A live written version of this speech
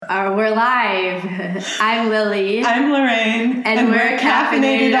We're live. I'm Lily. I'm Lorraine. And we're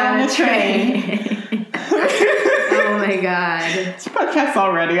caffeinated on the train. Oh my god. This podcast's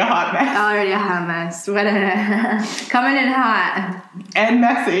already a hot mess. Already a hot mess. Coming in hot. And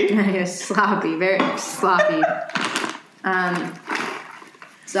messy. You're sloppy. Very sloppy.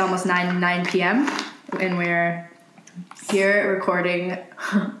 It's almost 9 p.m. and we're here recording.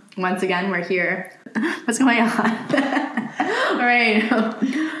 Once again, we're here. What's going on? All right.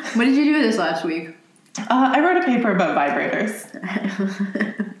 What did you do this last week? I wrote a paper about vibrators.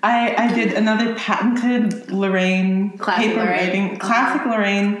 I did another patented Lorraine Classic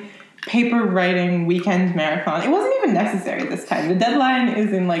Lorraine paper writing weekend marathon. It wasn't even necessary this time. The deadline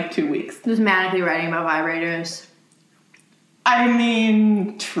is in like 2 weeks. Just manically writing about vibrators. I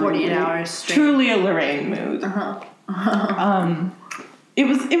mean, truly, 48 hours straight. Truly a Lorraine mood. It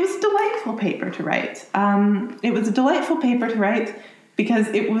was a delightful paper to write. It was a delightful paper to write because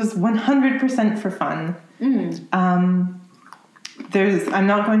it was 100% for fun. I'm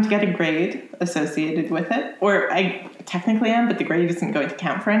not going to get a grade associated with it, or I technically am, but the grade isn't going to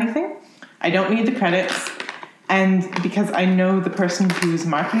count for anything. I don't need the credits, and because I know the person who's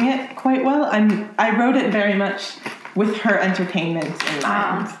marking it quite well, I wrote it very much with her entertainment in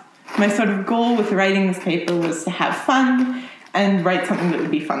mind. My sort of goal with writing this paper was to have fun and write something that would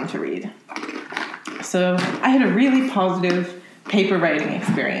be fun to read. So I had a really positive paper writing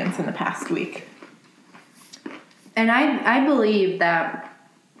experience in the past week. And I believe that,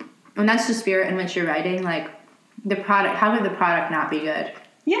 and that's the spirit in which you're writing, like, the product, how could the product not be good?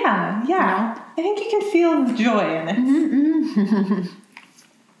 Yeah. You know? I think you can feel the joy in it. Mm-hmm.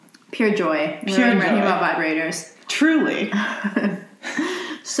 Pure joy. Pure writing joy. about vibrators. Truly.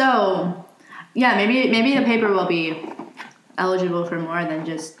 So, yeah, maybe the paper will be eligible for more than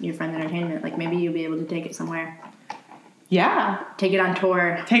just your friend's entertainment. Like, maybe you'll be able to take it somewhere. Yeah. Take it on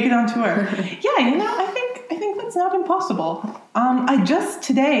tour. Take it on tour. Yeah, I think that's not impossible. I just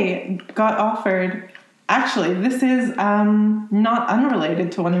today got offered, actually, this is not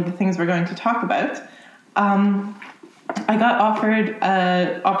unrelated to one of the things we're going to talk about. I got offered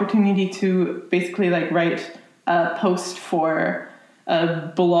an opportunity to basically like write a post for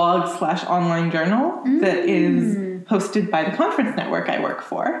a blog/online journal that is hosted by the conference network I work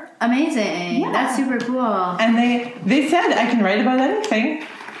for. Amazing. Yeah. That's super cool. And they said I can write about anything.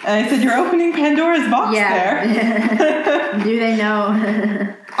 And I said, you're opening Pandora's box there. Do they know?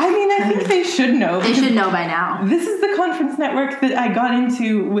 I mean, I think they should know. They should know by now. This is the conference network that I got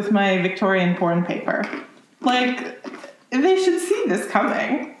into with my Victorian porn paper. Like, they should see this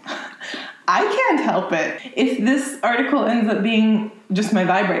coming. I can't help it. If this article ends up being just my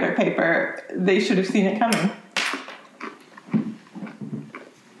vibrator paper, they should have seen it coming.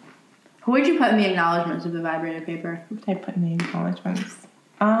 Who would you put in the acknowledgements of the vibrator paper? Who did I put in the acknowledgements?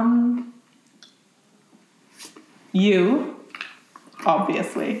 You,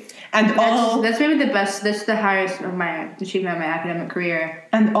 obviously. And that's maybe the best, that's the highest of my achievement of my academic career.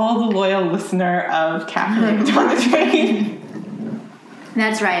 And all the loyal listener of Caffeinated on the Train.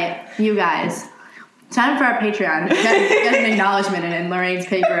 That's right. You guys. Sign up for our Patreon. Get an acknowledgement in Lorraine's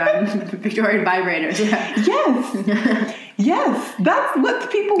paper on Victorian vibrators. Yes. That's what the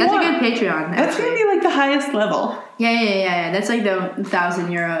people want. want. That's a good Patreon. That's going to be like the highest level. Yeah. That's like the 1,000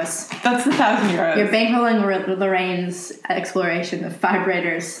 euros. That's the 1,000 euros. You're bankrolling Lorraine's exploration of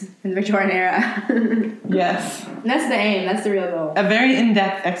vibrators in the Victorian era. Yes. That's the aim. That's the real goal. A very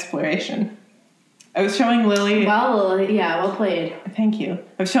in-depth exploration. I was showing Lily... Well played. Thank you.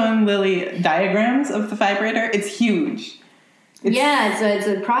 I was showing Lily diagrams of the vibrator. It's huge. It's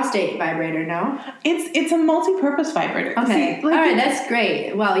a prostate vibrator, no? It's a multi-purpose vibrator. Okay. See, like, all right, that's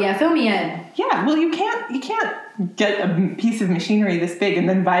great. Well, yeah, fill me in. Yeah, well, you can't get a piece of machinery this big and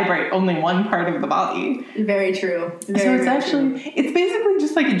then vibrate only one part of the body. Very true. It's basically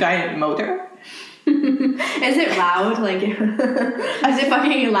just like a giant motor. Is it loud? Like, is it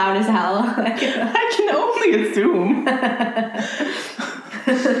fucking loud as hell? I can only assume.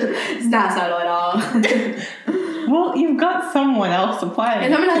 It's not subtle at all. Well, you've got someone else applying.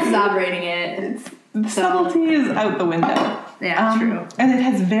 And someone else is operating it. The subtlety is out the window. Yeah, true. And it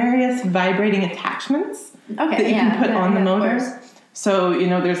has various vibrating attachments that you can put on the motor. So,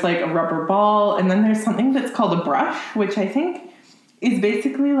 there's like a rubber ball, and then there's something that's called a brush, which I think is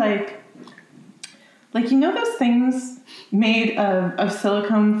basically like those things made of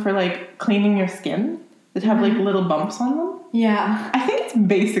silicone for like cleaning your skin that have like little bumps on them? Yeah. I think it's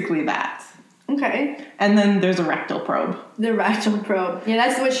basically that. Okay. And then there's a rectal probe. The rectal probe. Yeah,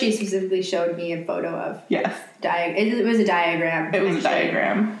 that's what she specifically showed me a photo of. Yes. It was a diagram. A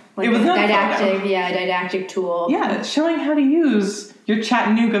diagram. Like it was not didactic tool. Yeah, showing how to use Your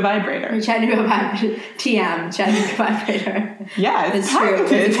Chattanooga vibrator. Your Chattanooga vibrator. TM, Chattanooga vibrator. Yeah, it's true.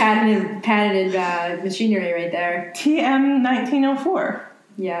 patented. It's patented machinery right there. TM 1904.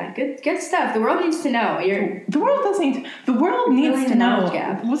 Yeah, good stuff. The world needs to know. The world doesn't. The world needs to know.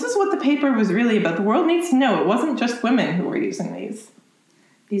 Gap. This is what the paper was really about. The world needs to know. It wasn't just women who were using these.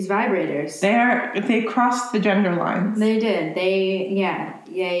 These vibrators. They crossed the gender lines. They did. Yeah.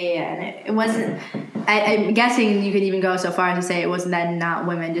 And it wasn't. I'm guessing you could even go so far as to say it wasn't that not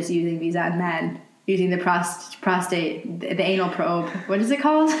women just using these on men, using the prostate, the anal probe. What is it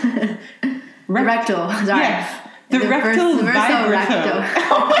called? Rectal. Sorry. Yes. The rectal vibrator.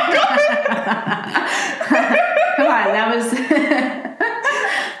 Oh my god! Come on, that was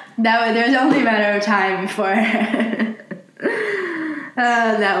there was only a matter of time before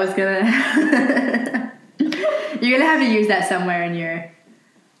that was gonna. You're gonna have to use that somewhere in your.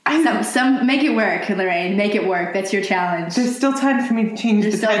 Some make it work, Lorraine. Make it work. That's your challenge. There's still time for me to change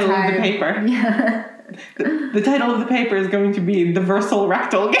the title of the paper. Yeah. The title of the paper is going to be The Versal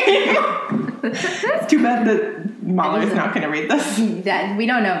Rectal Game. It's too bad that Mahler's not going to read this. We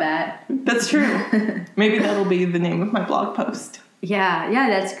don't know that. That's true. Maybe that'll be the name of my blog post. Yeah,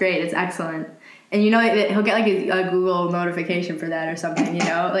 that's great. It's excellent. And he'll get like a Google notification for that or something,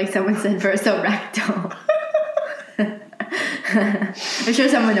 like someone said Versal Rectal. I'm sure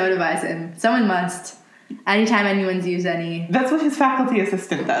someone notifies him. Someone must. Anytime anyone's used any. That's what his faculty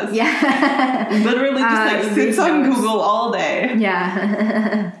assistant does. Yeah. Literally just sits on Google all day.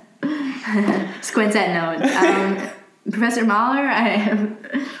 Yeah. Squints at notes. Professor Mahler,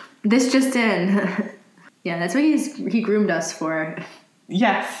 this just in. Yeah, that's what he groomed us for.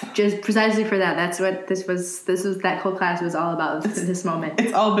 Yes. Just precisely for that. That's what this was that whole class was all about, this moment.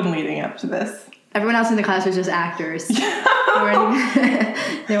 It's all been leading up to this. Everyone else in the class was just actors. They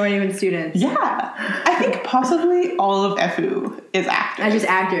weren't even students. Yeah. I think possibly all of FU is actors. Just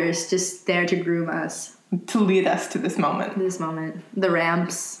actors, just there to groom us. To lead us to this moment. The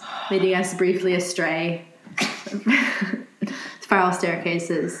ramps, leading us briefly astray. Spiral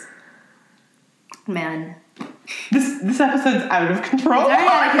staircases. Man. This episode's out of control.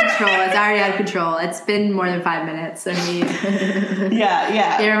 It's already out of control. It's been more than 5 minutes. I mean, yeah.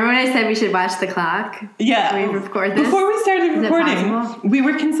 Yeah, remember when I said we should watch the clock? Yeah. We record this? Before we started recording, we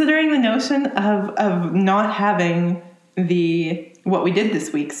were considering the notion of not having the what we did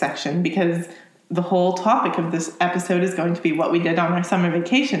this week section, because the whole topic of this episode is going to be what we did on our summer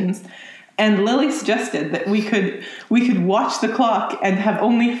vacations. And Lily suggested that we could watch the clock and have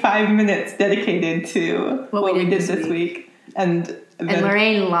only 5 minutes dedicated to what we did this week. And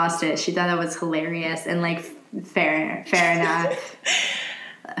Lorraine lost it. She thought that was hilarious and fair enough.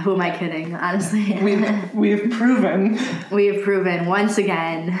 Who am I kidding? Honestly, we've proven once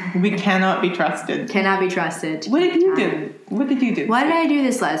again we cannot be trusted. What did you do? What did you do? What did I do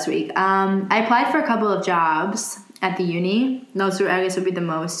this last week? I applied for a couple of jobs at the uni. Those I guess would be the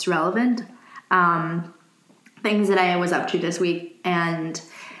most relevant things that I was up to this week, and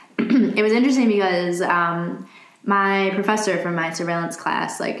it was interesting because my professor from my surveillance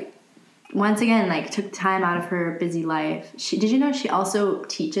class, once again, took time out of her busy life. Did you know she also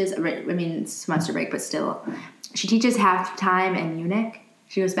teaches? I mean, it's semester break, but still, she teaches half time in Munich.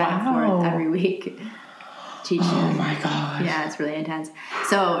 She goes back and forth every week teaching. Oh my god! Yeah, it's really intense.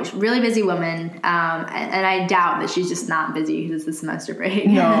 So, really busy woman, and I doubt that she's just not busy because it's the semester break.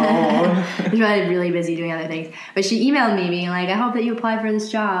 No, she's probably really busy doing other things. But she emailed me being like, "I hope that you apply for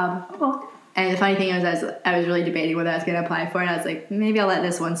this job." Oh. And the funny thing was, I was really debating whether I was going to apply for it. I was like, maybe I'll let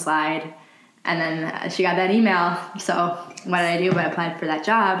this one slide. And then she got that email. So what did I do? But I applied for that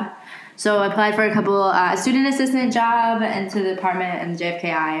job. So I applied for a couple student assistant job into the department and the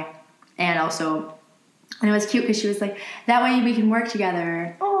JFKI. And it was cute because she was like, that way we can work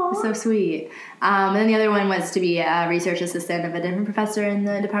together. Aww. It was so sweet. And then the other one was to be a research assistant of a different professor in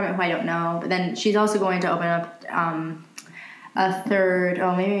the department who I don't know. But then she's also going to open up a third,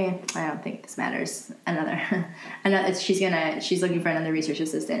 maybe, I don't think this matters. She's looking for another research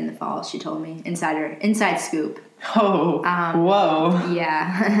assistant in the fall, she told me. Inside scoop. Oh, whoa.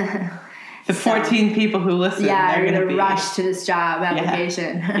 Yeah. The 14 people who listen, they're going to rush to this job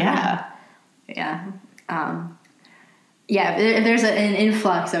application. Yeah. Yeah. If there's an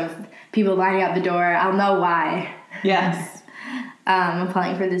influx of people lining up the door, I'll know why. Yes.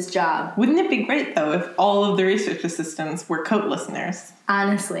 Applying for this job. Wouldn't it be great, though, if all of the research assistants were COAT listeners?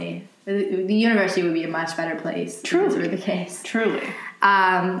 Honestly. The university would be a much better place. Truly. If this were the case. Truly.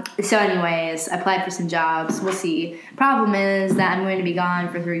 So anyways, I applied for some jobs. We'll see. Problem is that I'm going to be gone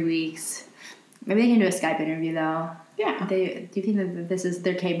for 3 weeks. Maybe they can do a Skype interview, though. Yeah. Do you think that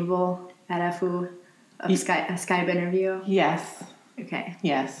they're capable at FU of a Skype interview? Yes. Okay.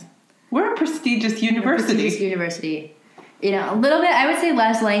 Yes. We're a prestigious university. Prestigious university. You know, a little bit, I would say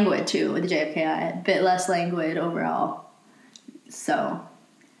less languid, too, with the JFKI. A bit less languid overall. So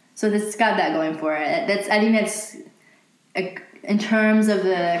this has got that going for it. I think that's, in terms of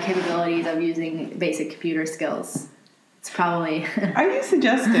the capabilities of using basic computer skills, it's probably... Are you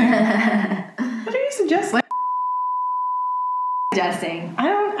suggesting? What are you suggesting? What suggesting?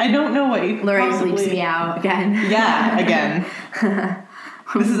 I don't know what you Lorraine possibly... bleeps me out again. Yeah, again.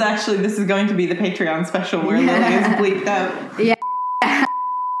 This is going to be the Patreon special where Lily is bleeped out. Yeah.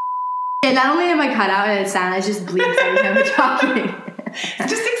 Yeah, not only am I cut out and it sounds, it's just bleeps every time we're talking.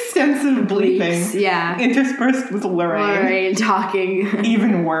 Just extensive bleeping. Bleeps, yeah. Interspersed with Lorraine. Lorraine talking.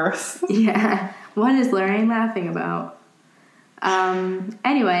 Even worse. Yeah. What is Lorraine laughing about?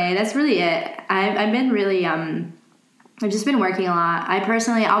 Anyway, that's really it. I've been really, I've just been working a lot. I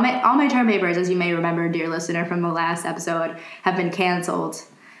personally, all my term papers, as you may remember, dear listener, from the last episode, have been canceled.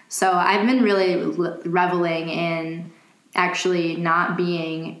 So I've been really reveling in actually not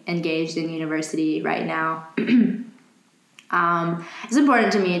being engaged in university right now. It's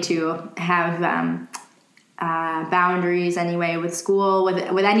important to me to have boundaries anyway with school,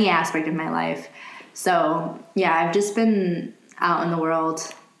 with any aspect of my life. So yeah, I've just been out in the world,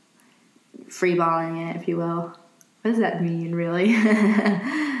 freeballing it, if you will. What does that mean, really?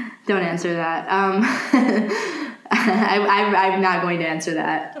 Don't answer that. I'm not going to answer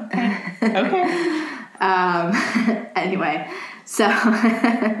that. Okay. Anyway, so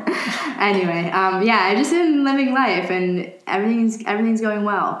yeah, I've just been living life and everything's going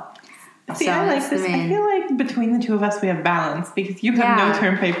well. See, So I like that's the this. I main- feel like between the two of us we have balance because you have Yeah. no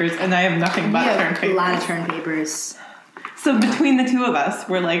term papers and I have nothing but We term have papers. a lot of term papers. So between the two of us,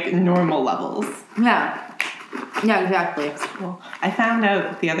 we're like normal levels. Yeah, exactly. Well, I found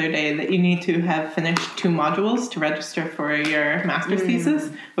out the other day that you need to have finished 2 modules to register for your master's thesis,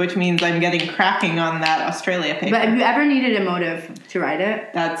 which means I'm getting cracking on that Australia paper. But have you ever needed a motive to write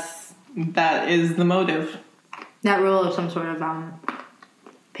it? That is the motive. That rule of some sort of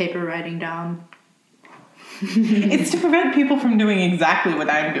paper writing down. It's to prevent people from doing exactly what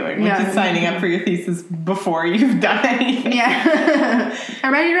I'm doing, which is signing up for your thesis before you've done anything. Yeah.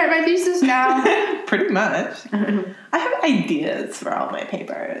 I'm ready to write my thesis now. Pretty much. I have ideas for all my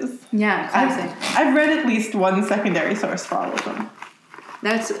papers. Yeah, classic. I've read at least one secondary source for all of them.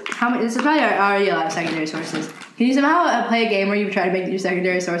 That's how many. This is probably already a lot of secondary sources. Can you somehow play a game where you try to make your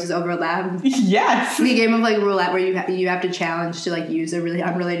secondary sources overlap? Yes. Be a game of like roulette where you have to challenge to like use a really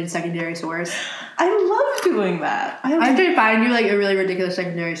unrelated secondary source. I love doing that. I have to find you like a really ridiculous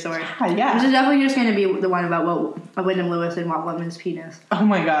secondary source. Yeah. This is definitely just going to be the one about Wyndham Lewis and Walt Whitman's penis. Oh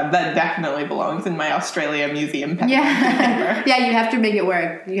my god, that definitely belongs in my Australia Museum paper. Yeah, yeah. You have to make it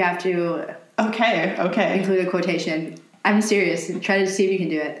work. You have to Okay. include a quotation. I'm serious. Try to see if you can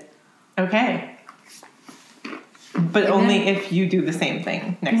do it. Okay. But only if you do the same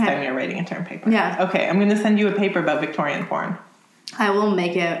thing next time you're writing a term paper. Yeah. Okay, I'm going to send you a paper about Victorian porn. I will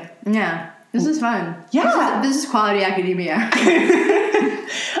make it. Yeah. This is fun. Yeah. This is quality academia.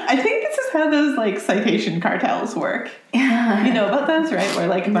 I think this is how those like citation cartels work. Yeah. You know about those, right? Where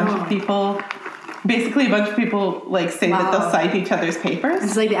like a bunch of people like say that they'll cite each other's papers.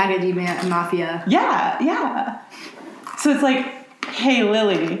 It's like the academia mafia. Yeah. So it's like, hey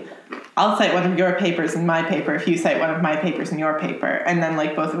Lily, I'll cite one of your papers in my paper if you cite one of my papers in your paper, and then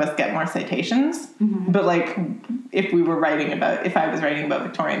like both of us get more citations. Mm-hmm. But like if I was writing about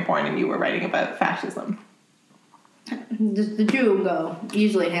Victorian porn and you were writing about fascism. The two go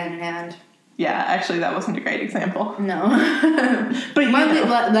easily hand in hand. Yeah, actually that wasn't a great example. No. But you one know.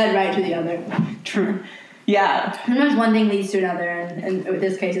 led right to the other. True. Yeah. Sometimes one thing leads to another, and in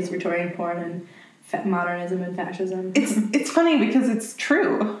this case it's Victorian porn and modernism and fascism. It's funny because it's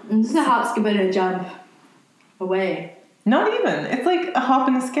true. And this is a hop, skip, and a jump away. Not even. It's like a hop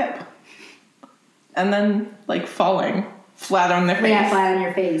and a skip. And then like falling flat on their face. Yeah, flat on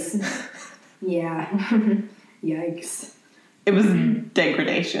your face. Yeah. Yikes. It was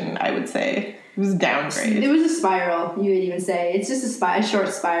degradation, I would say. It was downgrade. It was a spiral, you would even say. It's just a short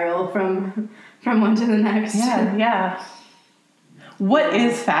spiral from one to the next. Yeah. What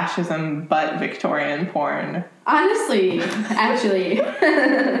is fascism but Victorian porn? Honestly, actually.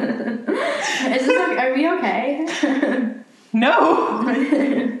 Are we okay? No!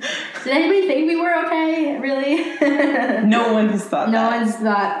 Did anybody think we were okay? Really? No one has thought No that. one's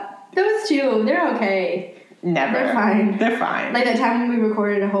thought. Those two, they're okay. Never. They're fine. They're fine. Like that time when we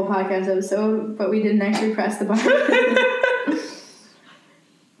recorded a whole podcast episode, but we didn't actually press the button.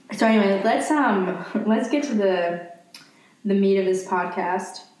 So anyway, let's get to the meat of this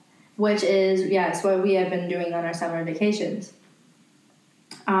podcast, which is, yes, what we have been doing on our summer vacations.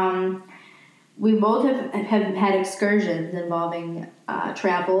 We both have had excursions involving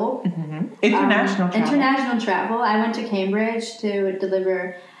travel. Mm-hmm. International travel. International travel. I went to Cambridge to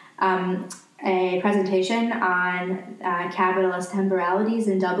deliver a presentation on capitalist temporalities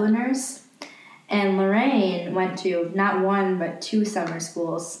and Dubliners. And Lorraine went to not one, but 2 summer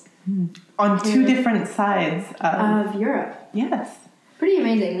schools. On 2 different sides of Europe. Yes. Pretty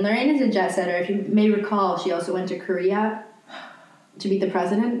amazing. Lorraine is a jet setter. If you may recall, she also went to Korea to meet the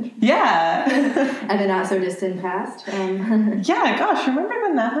president. Yeah. And the not so distant past. Yeah, gosh, remember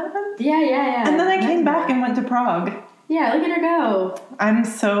when that happened? Yeah. And then I came back and went to Prague. Yeah, look at her go. I'm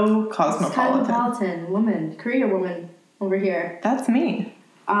so cosmopolitan. Cosmopolitan woman, Korea woman over here. That's me.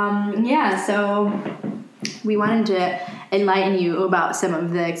 Yeah, so we wanted to enlighten you about some of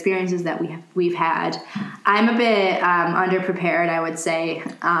the experiences that we've had. I'm a bit underprepared, I would say.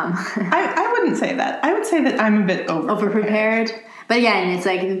 I wouldn't say that. I would say that I'm a bit overprepared. But again, it's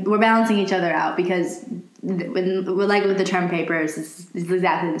like we're balancing each other out because like with the term papers, it's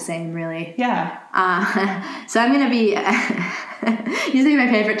exactly the same, really. Yeah. So I'm going to be, using my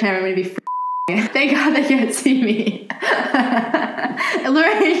favorite term, I'm going to be thank God they can't see me.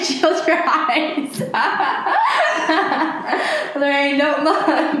 Lorraine, shield your eyes. Lorraine, don't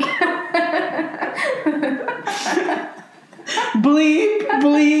look.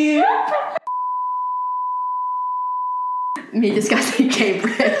 Bleep. Me discussing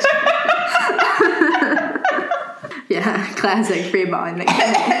Cambridge. Yeah, classic free balling.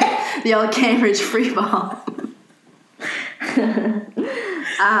 The old Cambridge free ball.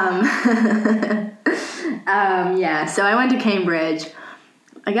 Yeah, so I went to Cambridge.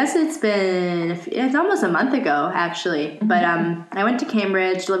 I guess it's almost a month ago, actually. Mm-hmm. But I went to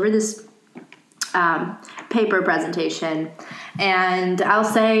Cambridge, delivered this paper presentation. And I'll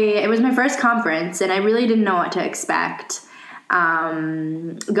say it was my first conference, and I really didn't know what to expect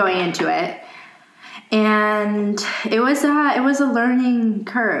going into it. And it was a learning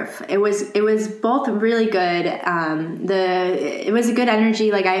curve. It was both really good. It was a good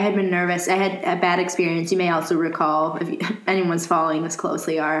energy. Like, I had been nervous. I had a bad experience. You may also recall, if anyone's following this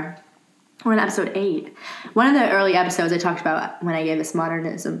closely, we're in episode 8. One of the early episodes I talked about when I gave this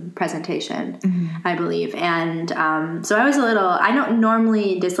modernism presentation, I believe. And so I was I don't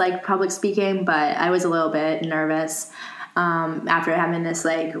normally dislike public speaking, but I was a little bit nervous after having this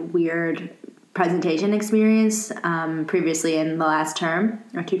like weird presentation experience previously in the last term,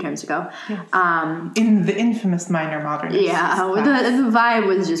 or 2 terms ago. Yes. In the infamous minor modernist class. The vibe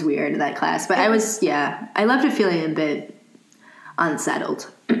was just weird in that class. But I left it feeling a bit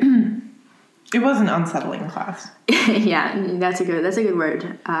unsettled. It was an unsettling class. Yeah, that's a good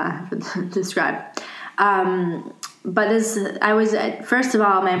word to describe. But first of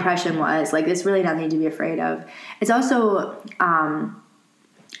all, my impression was like, there's really nothing to be afraid of. It's also,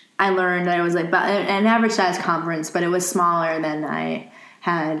 I learned that it was like an average size conference, but it was smaller than I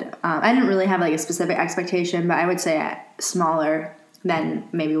had. I didn't really have like a specific expectation, but I would say smaller than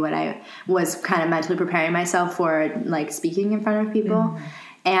maybe what I was kind of mentally preparing myself for, like speaking in front of people. Mm-hmm.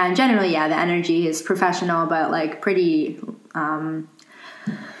 And generally, yeah, the energy is professional, but like pretty down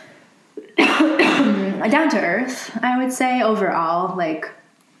to earth, I would say overall. Like,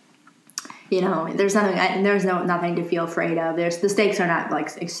 you know, there's nothing to feel afraid of. The stakes are not like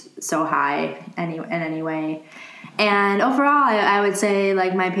so high in any way. And overall, I would say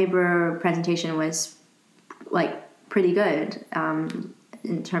like my paper presentation was like pretty good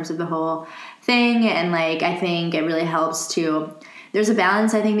in terms of the whole thing. And like, I think it really helps to. There's a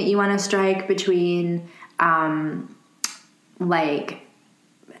balance, I think, that you want to strike between, I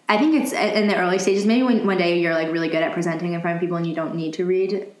think it's in the early stages. Maybe one day you're like really good at presenting in front of people and you don't need to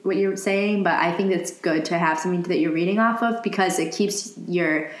read what you're saying. But I think it's good to have something that you're reading off of, because it keeps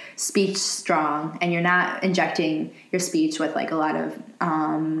your speech strong and you're not injecting your speech with like a lot of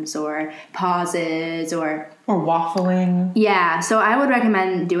ums or pauses or waffling. Yeah, so I would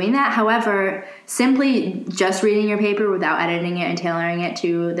recommend doing that. However, simply just reading your paper without editing it and tailoring it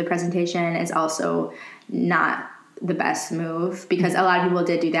to the presentation is also not the best move, because a lot of people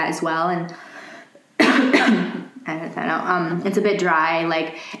did do that as well, and I don't know. It's a bit dry.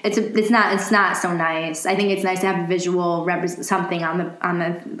 Like it's not so nice. I think it's nice to have a visual something on the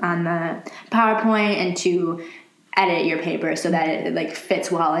PowerPoint and to edit your paper so that it like fits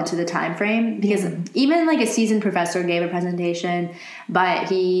well into the time frame. Because even like a seasoned professor gave a presentation, but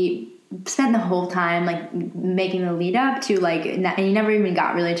he spent the whole time like making the lead up to like, and he never even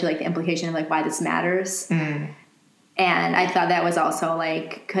got really to like the implication of like why this matters. And I thought that was also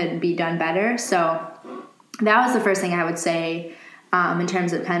like could be done better. So that was the first thing I would say in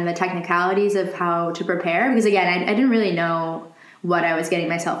terms of kind of the technicalities of how to prepare. Because again, I didn't really know what I was getting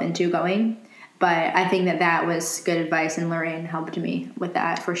myself into going. But I think that was good advice, and Lorraine helped me with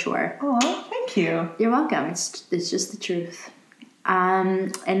that for sure. Oh, thank you. You're welcome. It's just the truth.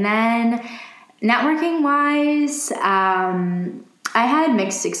 And then networking wise, I had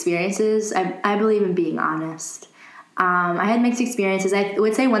mixed experiences. I believe in being honest. I had mixed experiences. I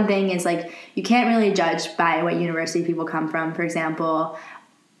would say one thing is like you can't really judge by what university people come from, for example,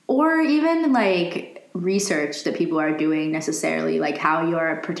 or even like research that people are doing necessarily, like how you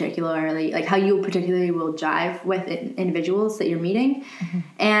particularly will jive with individuals that you're meeting. Mm-hmm.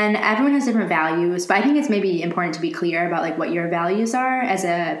 And everyone has different values, but I think it's maybe important to be clear about like what your values are as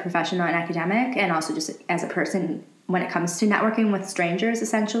a professional and academic, and also just as a person when it comes to networking with strangers,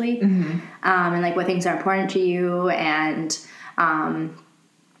 essentially. Mm-hmm. And like what things are important to you. And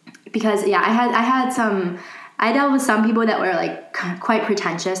because I dealt with some people that were like quite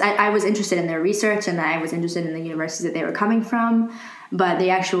pretentious. I was interested in their research, and I was interested in the universities that they were coming from, but the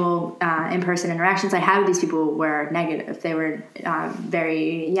actual in-person interactions I had with these people were negative. They were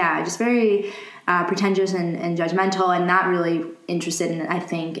very pretentious and judgmental, and not really interested in, I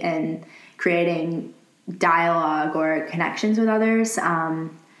think, in creating dialogue or connections with others.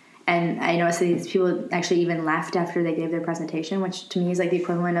 And I noticed that these people actually even left after they gave their presentation, which to me is like the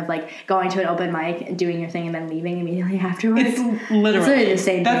equivalent of like going to an open mic, doing your thing, and then leaving immediately afterwards. It's literally the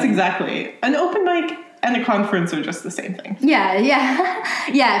same That's thing. Exactly. An open mic and a conference are just the same thing.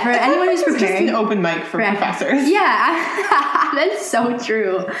 Yeah. For anyone who's preparing. It's just an open mic for professors. Yeah, that's so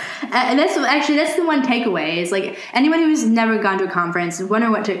true. And that's the one takeaway is like anyone who's never gone to a conference wonder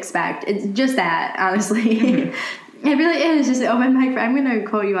what to expect. It's just that, honestly. Mm-hmm. It really is just an open mic. I'm going to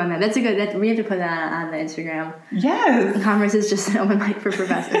quote you on that. That's a good. We have to put that on the Instagram. Yes. The conference is just an open mic for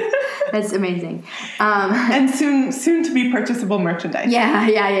professors. That's amazing. And soon to be purchasable merchandise.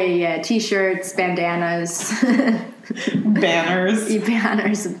 Yeah. T-shirts, bandanas, banners,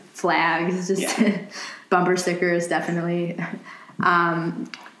 flags, just bumper stickers, definitely.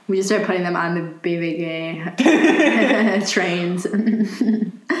 We just started putting them on the BBG trains.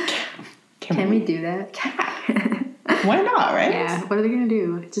 Can we do that? Why not, right? Yeah, what are they going to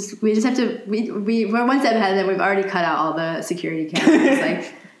do? We just have to, we're one step ahead, and we've already cut out all the security cameras.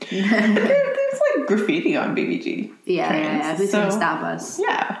 Like, there's like graffiti on BBG. Yeah. Who's going to stop us?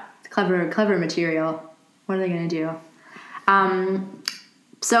 Yeah. Clever material. What are they going to do?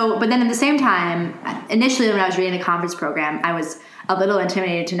 But then at the same time, initially when I was reading the conference program, I was a little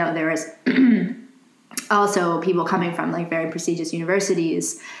intimidated to know there was also people coming from like very prestigious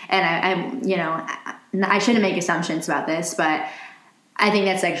universities, and I shouldn't make assumptions about this, but I think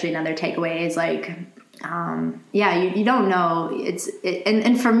that's actually another takeaway is like, you don't know.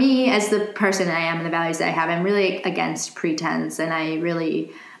 And for me, as the person I am and the values that I have, I'm really against pretense, and I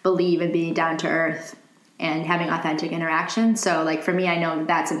really believe in being down to earth and having authentic interaction. So like for me, I know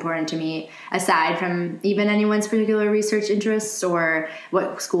that's important to me, aside from even anyone's particular research interests or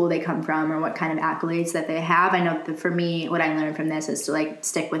what school they come from or what kind of accolades that they have. I know that for me, what I learned from this is to like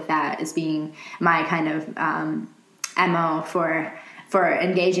stick with that as being my kind of MO for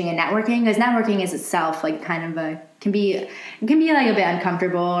engaging in networking, because networking is itself like kind of can be like a bit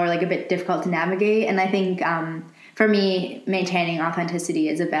uncomfortable or like a bit difficult to navigate. And I think for me, maintaining authenticity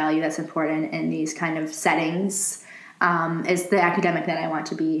is a value that's important in these kind of settings. Is the academic that I want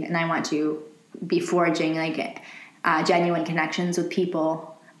to be, and I want to be forging like genuine connections with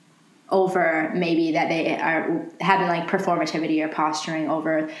people over maybe that they are having like performativity or posturing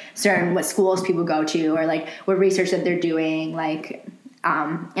over certain what schools people go to or like what research that they're doing, like.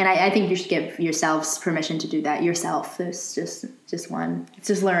 And I think you should give yourselves permission to do that yourself. There's just one. It's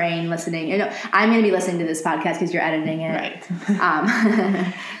just Lorraine listening. I'm going to be listening to this podcast because you're editing it.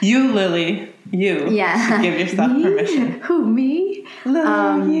 Right. You, Lily. You. Yeah. Should give yourself permission. Who, me?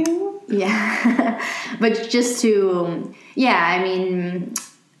 Lily, you. Yeah. But just to, I mean,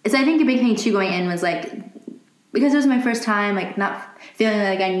 so I think a big thing too going in was like, because it was my first time, like not feeling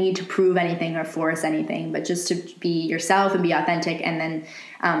like I need to prove anything or force anything, but just to be yourself and be authentic, and then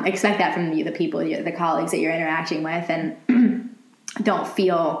expect that from the people, the colleagues that you're interacting with, and don't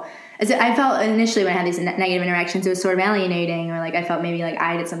feel. As I felt initially when I had these negative interactions, it was sort of alienating, or like I felt maybe like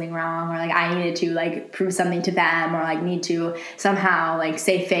I did something wrong, or like I needed to like prove something to them, or like need to somehow like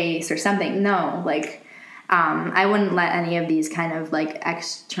save face or something. No, like. I wouldn't let any of these kind of like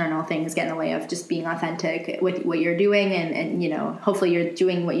external things get in the way of just being authentic with what you're doing, and hopefully you're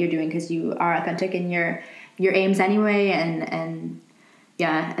doing what you're doing because you are authentic in your aims anyway, and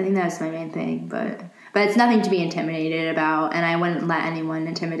I think that's my main thing, but it's nothing to be intimidated about, and I wouldn't let anyone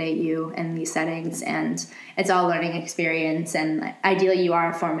intimidate you in these settings, and it's all learning experience, and ideally you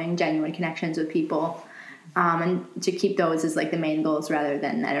are forming genuine connections with people. And to keep those as like the main goals rather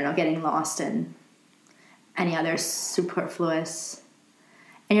than, I don't know, getting lost in any other superfluous.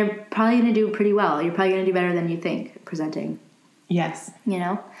 And you're probably going to do pretty well. You're probably going to do better than you think presenting. Yes. You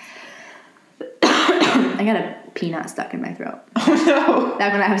know? I got a peanut stuck in my throat. Oh, no.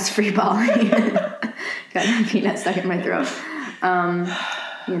 Back when I was free balling. Got a peanut stuck in my throat.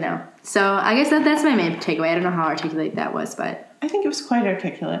 You know. So I guess that's my main takeaway. I don't know how articulate that was, but... I think it was quite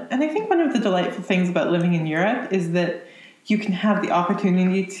articulate. And I think one of the delightful things about living in Europe is that you can have the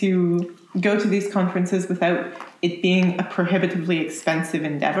opportunity to go to these conferences without it being a prohibitively expensive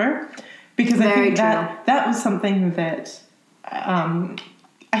endeavor. Because I think that was something that...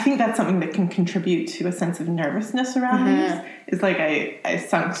 I think that's something that can contribute to a sense of nervousness around these. It's like I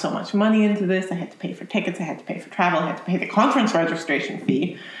sunk so much money into this. I had to pay for tickets. I had to pay for travel. I had to pay the conference registration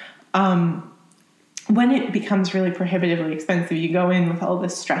fee. When it becomes really prohibitively expensive, you go in with all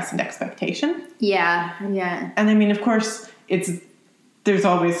this stress and expectation. Yeah. And I mean, of course, there's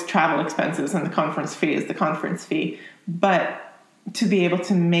always travel expenses, and the conference fee is the conference fee. But to be able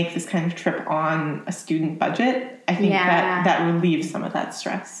to make this kind of trip on a student budget, I think that relieves some of that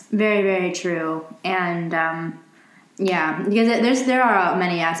stress. Very, very true. And because there are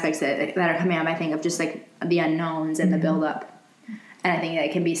many aspects that are coming up, I think, of just like the unknowns and the build-up. And I think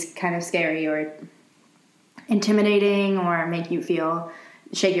that can be kind of scary or intimidating or make you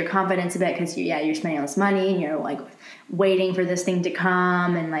shake your confidence a bit because you're spending all this money and you're like waiting for this thing to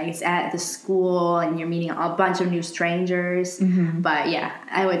come and like it's at the school and you're meeting a bunch of new strangers. But yeah,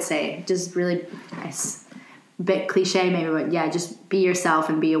 I would say just really a bit cliche maybe, but yeah, just be yourself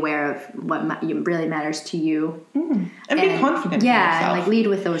and be aware of what really matters to you. And be confident in yourself. Yeah, like lead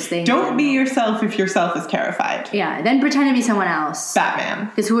with those things. Don't be yourself if yourself is terrified. Yeah, then pretend to be someone else. Batman.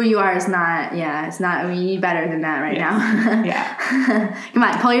 Because who you are is not, I mean, you need better than that right now. Yeah. Come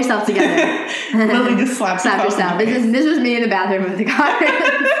on, pull yourself together. Lily just slapped yourself. This was me in the bathroom with the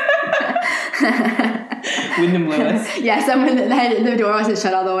conference. Wyndham Lewis. Yeah, the door wasn't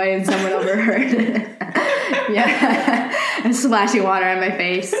shut all the way and someone overheard. Yeah, and splashing water on my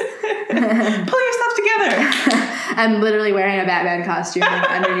face. Pull yourself together. I'm literally wearing a Batman costume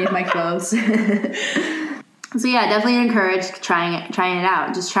underneath my clothes. So yeah, definitely encourage trying it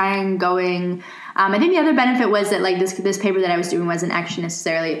out. Just trying going. I think the other benefit was that like this paper that I was doing wasn't actually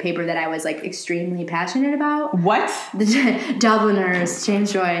necessarily a paper that I was like extremely passionate about. What? The Dubliners,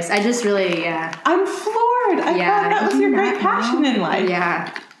 James Joyce. I just really I'm floored. I thought that was your great passion in life.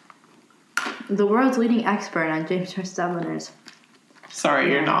 Yeah. The world's leading expert on James Joyce Dubliners.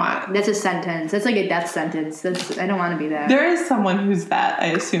 Sorry, you're not. That's a sentence. That's like a death sentence. I don't want to be that. There is someone who's that,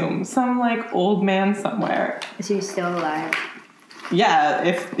 I assume. Some like old man somewhere. Is he still alive? Yeah,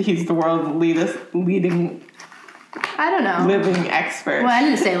 if he's the world's leading. I don't know. Living expert. Well, I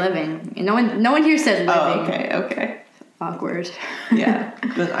didn't say living. No one here said living. Oh, okay. Awkward. Yeah,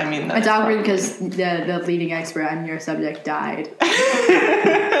 I mean it's awkward because the leading expert on your subject died,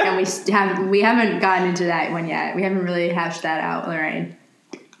 and we haven't gotten into that one yet. We haven't really hashed that out, Lorraine.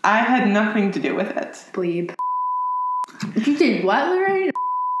 I had nothing to do with it. Bleep. You did what, Lorraine?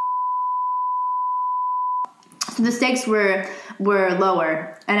 So the stakes were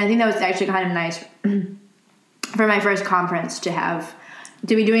lower, and I think that was actually kind of nice for my first conference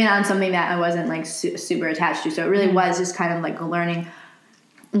to be doing it on something that I wasn't like super attached to. So it really was just kind of like a learning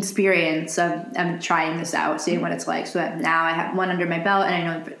experience of trying this out, seeing what it's like. So that now I have one under my belt, and I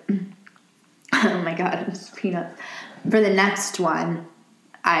know. Oh my god, it's peanuts. For the next one,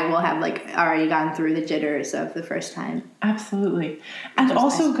 I will have like already gone through the jitters of the first time. Absolutely. And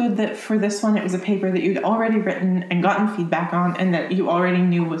also nice. Good that for this one it was a paper that you'd already written and gotten feedback on and that you already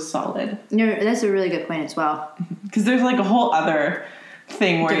knew was solid. That's a really good point as well. Because there's like a whole other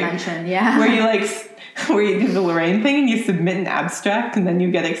thing where where you do the Lorraine thing and you submit an abstract and then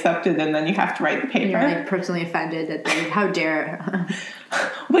you get accepted and then you have to write the paper. And you're like personally offended that how dare.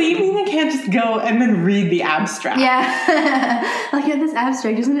 What do you mean you can't just go and then read the abstract? Yeah. Like, this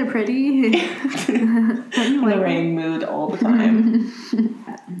abstract, isn't it pretty? Lorraine mood all the time.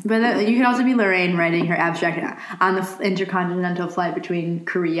 But you could also be Lorraine writing her abstract on the intercontinental flight between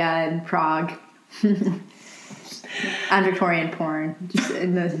Korea and Prague. On Victorian porn. Just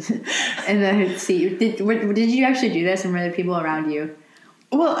in the seat. Did you actually do this and were there people around you?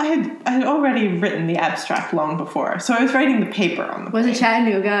 Well, I had already written the abstract long before, so I was writing the paper on the Was it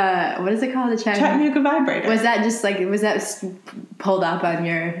Chattanooga? What is it called? The Chattanooga Vibrator. Was that pulled up on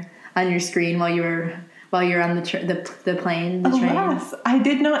your screen while you were on the plane? Train? Yes, I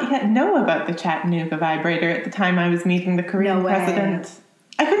did not yet know about the Chattanooga Vibrator at the time I was meeting the Korean president.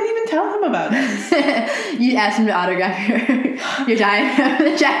 I couldn't even tell him about it. You asked him to autograph your diagram of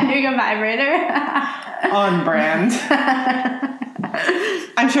the Chattanooga Vibrator. On brand.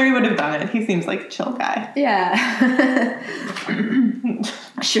 I'm sure he would have done it. He seems like a chill guy. Yeah.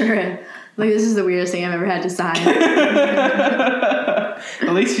 Sure. Like, this is the weirdest thing I've ever had to sign.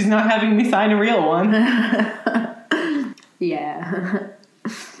 At least she's not having me sign a real one. Yeah.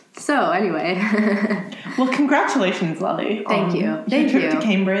 So, anyway. Well, congratulations, Lily. Thank you. Your Thank trip you. to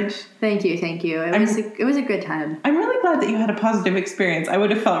Cambridge. Thank you. It was a good time. I'm really glad that you had a positive experience. I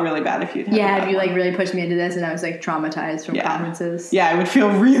would have felt really bad if you'd had Yeah, a bad if you one. like really pushed me into this and I was like traumatized from conferences. Yeah, I would feel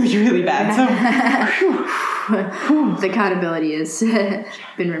really, really bad. So, The accountability has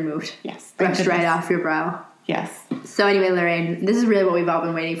been removed. yes. Brushed right off your brow. Yes. So anyway, Lorraine, this is really what we've all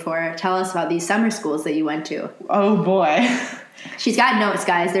been waiting for. Tell us about these summer schools that you went to. Oh, boy. She's got notes,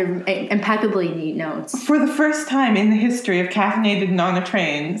 guys. They're impeccably neat notes. For the first time in the history of Caffeinated and on a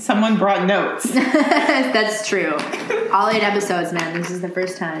Train, someone brought notes. That's true. All 8 episodes, man. This is the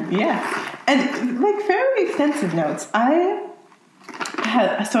first time. Yeah. And, like, fairly extensive notes. I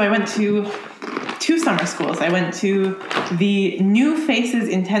went to 2 summer schools. I went to the New Faces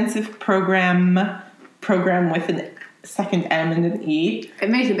Intensive Program with a second M and an E. It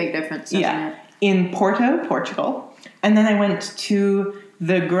makes a big difference, doesn't it? In Porto, Portugal. And then I went to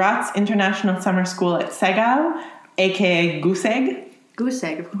the Graz International Summer School at Segau, aka GUSEG. Goose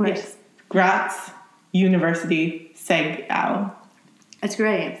egg, of course. Yes. Graz University Segau. That's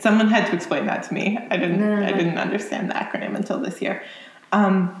great. Someone had to explain that to me. I didn't understand the acronym until this year.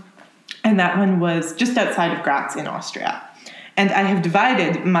 And that one was just outside of Graz in Austria. And I have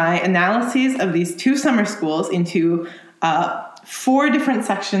divided my analyses of these 2 summer schools into 4 different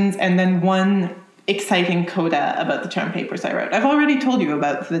sections and then 1 exciting coda about the term papers I wrote. I've already told you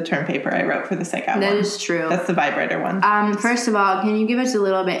about the term paper I wrote for the Segau one. That is true. That's the vibrator one. First of all, can you give us a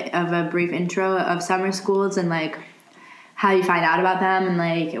little bit of a brief intro of summer schools and like how you find out about them and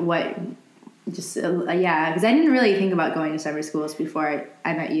like what just because I didn't really think about going to summer schools before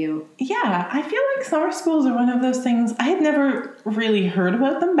I met you. Yeah, I feel like summer schools are one of those things. I had never really heard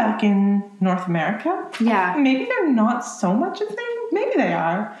about them back in North America. Yeah. Maybe they're not so much a thing. Maybe they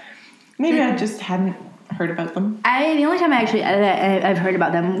are. Maybe I just hadn't heard about them. The only time I've heard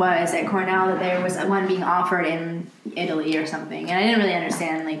about them was at Cornell, that there was one being offered in Italy or something, and I didn't really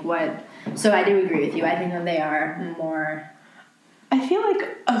understand like what. So I do agree with you. I think that they are more. I feel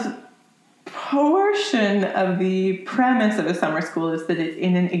like a portion of the premise of a summer school is that it's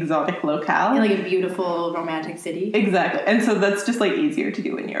in an exotic locale. Like a beautiful romantic city. Exactly. And so that's just like easier to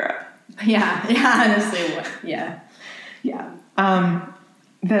do in Europe. Yeah, honestly, yeah.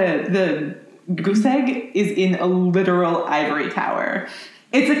 The GUSEG is in a literal ivory tower.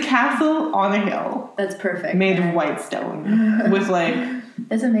 It's a castle on a hill. That's perfect. Made of white stone with like.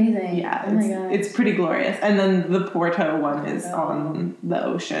 That's amazing. Yeah, oh my God. It's pretty glorious. And then the Porto one is on the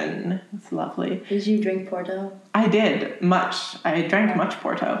ocean. It's lovely. Did you drink Porto? I did much. I drank much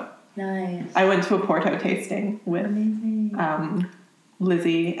Porto. Nice. I went to a Porto tasting with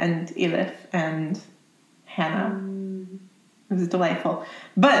Lizzie and Elif and Hannah. It was delightful.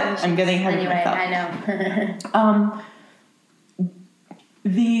 But I'm getting ahead of myself. I know.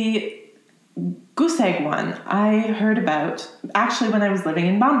 The GUSEG one I heard about actually when I was living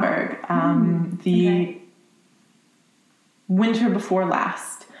in Bamberg. The winter before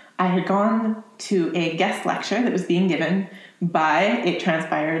last, I had gone to a guest lecture that was being given by, it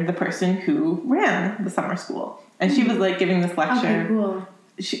transpired, the person who ran the summer school. And she was like giving this lecture. Okay, cool.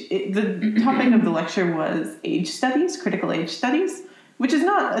 The topic of the lecture was age studies, critical age studies, which is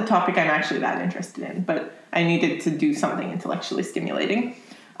not a topic I'm actually that interested in, but I needed to do something intellectually stimulating.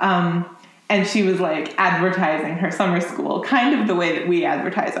 And she was like advertising her summer school, kind of the way that we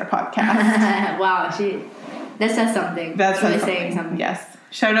advertise our podcast. Wow, that says something. That's really something. saying something. Yes.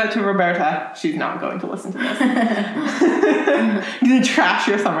 Shout out to Roberta. She's not going to listen to this. Gonna trash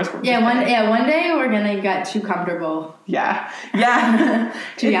your summer school. One day we're gonna get too comfortable. Yeah.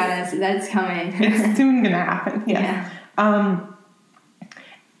 To be honest, that's coming. It's soon gonna happen. Yes. Yeah.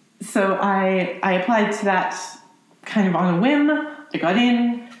 So I applied to that kind of on a whim. I got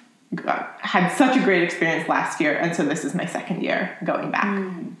in. Had such a great experience last year, and so this is my second year going back.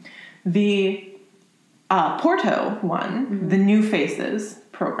 The Porto one, the New Faces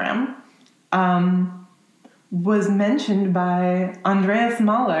program, was mentioned by Andreas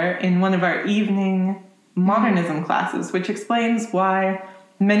Mahler in one of our evening modernism classes, which explains why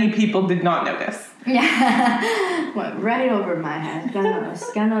many people did not notice. Yeah. Went right over my head. God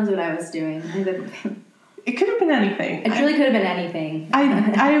knows what I was doing. It could have been anything. It really could have been anything.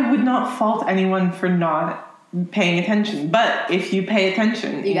 I would not fault anyone for not paying attention. But if you pay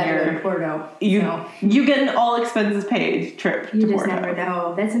attention, You gotta go to Porto. you get an all expenses paid trip You to just Porto. never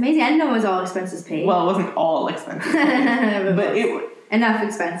know. That's amazing. I didn't know it was all expenses paid. Well, it wasn't all expenses paid, but enough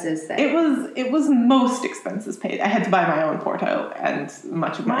expenses. It was most expenses paid. I had to buy my own Porto and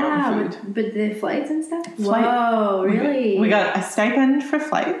much of my own food. But the flights and stuff? Whoa, really? We got a stipend for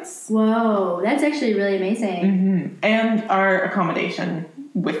flights. Whoa, that's actually really amazing. Mm-hmm. And our accommodation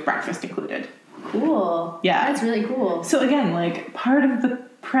with breakfast included. Cool. Yeah. That's really cool. So again, like, part of the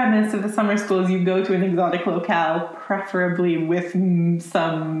premise of the summer school is you go to an exotic locale, preferably with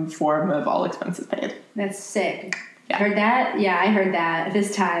some form of all expenses paid. That's sick. Yeah. Heard that? Yeah, I heard that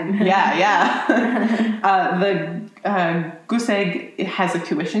this time. Yeah. The GUSEG has a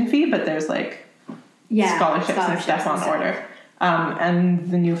tuition fee, but there's like scholarships and stuff on order. And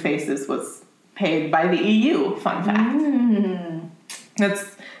the New Faces was paid by the EU, fun fact.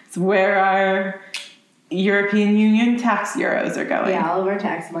 That's where our European Union tax euros are going. Yeah, all of our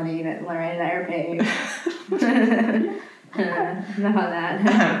tax money that Lorraine and I are paying. Enough on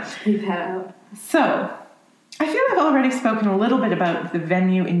that. Leave that out. So, I feel I've already spoken a little bit about the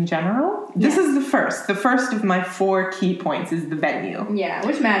venue in general. This is the first. The first of my 4 key points is the venue. Yeah,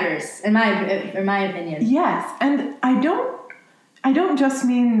 which matters, in my opinion. Yes, and I don't just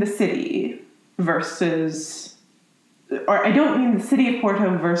mean the city versus... Or I don't mean the city of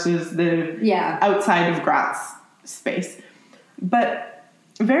Porto versus the outside of Graz space. But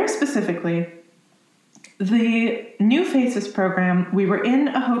very specifically, the New Faces program, we were in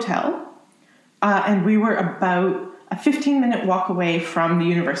a hotel, and we were about a 15-minute walk away from the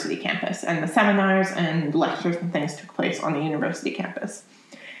university campus, and the seminars and lectures and things took place on the university campus.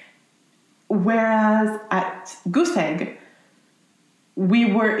 Whereas at GUSEG, we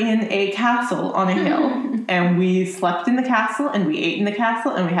were in a castle on a hill, and we slept in the castle, and we ate in the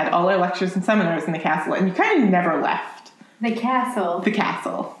castle, and we had all our lectures and seminars in the castle, and you kind of never left. The castle. The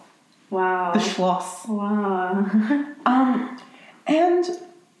castle. Wow. The Schloss. Wow. And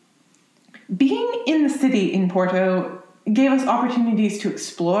being in the city in Porto gave us opportunities to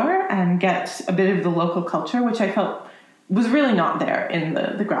explore and get a bit of the local culture, which I felt was really not there in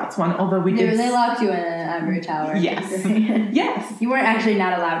the Graz one, although we did... They locked you in an ivory tower. Yes. Yes. You weren't actually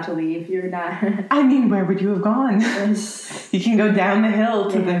not allowed to leave. You're not... I mean, where would you have gone? You can go down the hill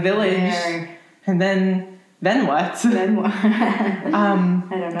to the village. There. And then what? Then what? I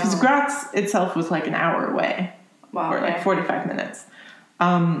don't know. Because Graz itself was like an hour away. Wow. Or like 45 minutes.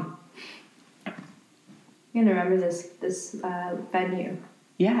 I'm going to remember this venue.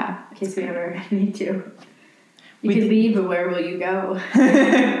 Yeah. In case we ever need to. You could leave, but where will you go?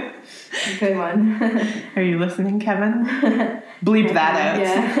 Good one. Are you listening, Kevin? Bleep that out.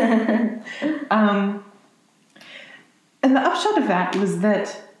 Yeah. And the upshot of that was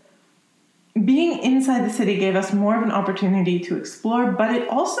that being inside the city gave us more of an opportunity to explore, but it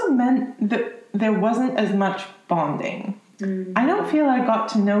also meant that there wasn't as much bonding. I don't feel I got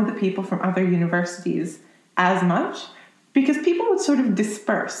to know the people from other universities as much because people would sort of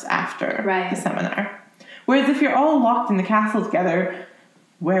disperse after the seminar. Whereas if you're all locked in the castle together,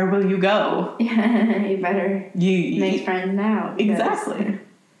 where will you go? Yeah, you better make friends now. Exactly.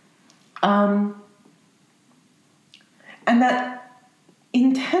 And that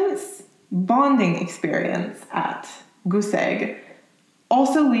intense bonding experience at GUSEG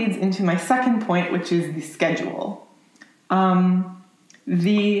also leads into my second point, which is the schedule.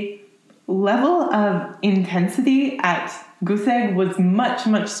 The level of intensity at GUSEG was much,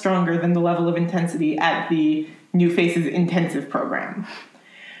 much stronger than the level of intensity at the New Faces intensive program.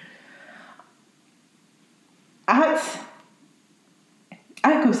 At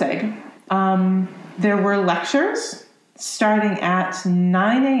GUSEG, there were lectures starting at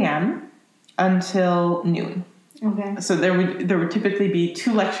 9 a.m. until noon. Okay. So there would typically be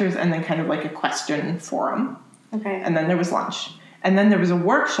 2 lectures and then kind of like a question forum. Okay. And then there was lunch. And then there was a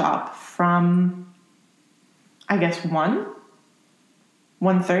workshop from, I guess,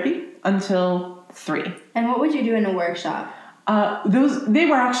 1:30 until 3. And what would you do in a workshop? They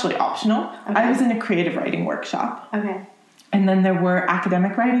were actually optional. Okay. I was in a creative writing workshop. Okay. And then there were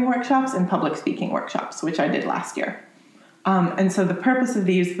academic writing workshops and public speaking workshops, which I did last year. And so the purpose of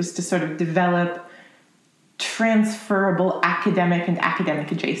these was to sort of develop transferable academic and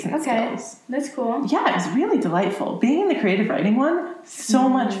academic adjacent skills. That's cool. Yeah, it was really delightful. Being in the creative writing one, so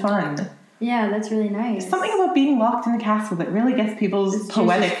much fun. Yeah, that's really nice. There's something about being locked in a castle that really gets people's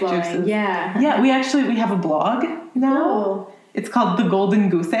poetic juices. Yeah. Yeah, we have a blog now. Cool. It's called The Golden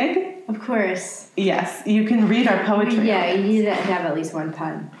Goose Egg. Of course. Yes, you can read our poetry. Yeah, you need to have at least one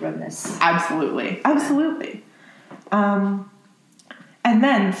pun from this. Absolutely. And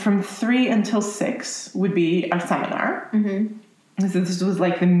then from 3 until 6 would be our seminar. So this was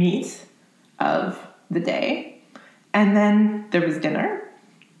like the meat of the day. And then there was dinner.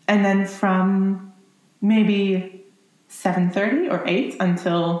 And then from maybe 7:30 or 8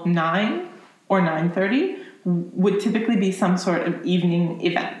 until 9 or 9:30 would typically be some sort of evening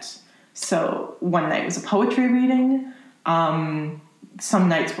event. So one night was a poetry reading. Some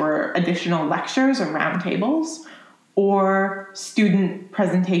nights were additional lectures or roundtables, or student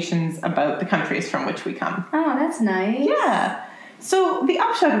presentations about the countries from which we come. Oh, that's nice. Yeah. So the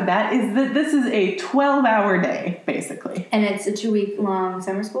upshot of that is that this is a 12-hour day, basically. And it's a 2-week-long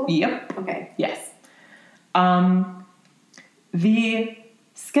summer school? Yep. Okay. Yes. The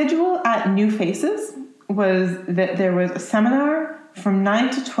schedule at New Faces was that there was a seminar from 9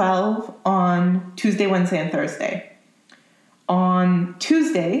 to 12 on Tuesday, Wednesday, and Thursday. On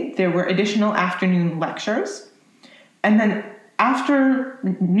Tuesday, there were additional afternoon lectures. And then after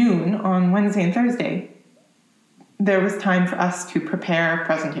noon on Wednesday and Thursday, there was time for us to prepare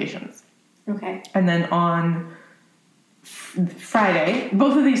presentations. Okay. And then on Friday,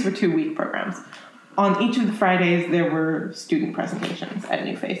 both of these were 2-week programs. On each of the Fridays, there were student presentations at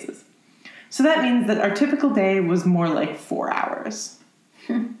New Faces. So that means that our typical day was more like 4 hours.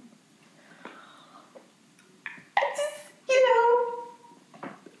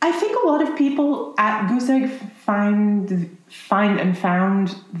 I think a lot of people at Goose Egg found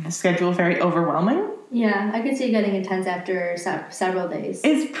the schedule very overwhelming. Yeah, I could see it getting intense after several days.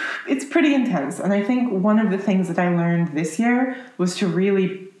 It's pretty intense, and I think one of the things that I learned this year was to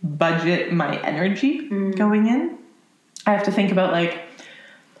really budget my energy going in. I have to think about, like,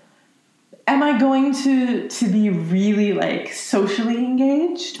 am I going to be really, like, socially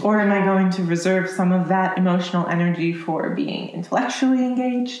engaged, or am I going to reserve some of that emotional energy for being intellectually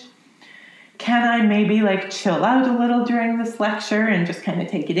engaged? Can I maybe, like, chill out a little during this lecture and just kind of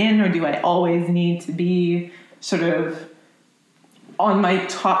take it in, or do I always need to be sort of on my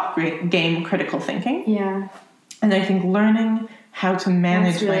top game critical thinking? Yeah. And I think learning how to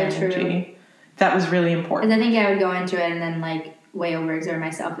manage really my energy, that was really important. Because I think I would go into it and then, like, way overexert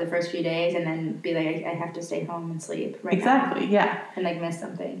myself the first few days and then be like, I have to stay home and sleep right Exactly, now. yeah. And, like, miss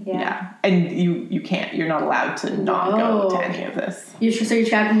something. Yeah. And you can't. You're not allowed to not go to any of this. So you're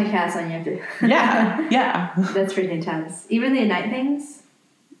trapped in the castle and you have to... Yeah. That's pretty intense. Even the night things?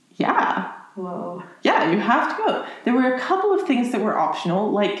 Yeah. Whoa. Yeah, you have to go. There were a couple of things that were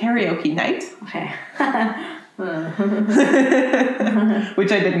optional, like karaoke night. Okay.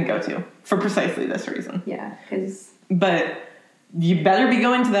 Which I didn't go to for precisely this reason. Yeah, because... But you better be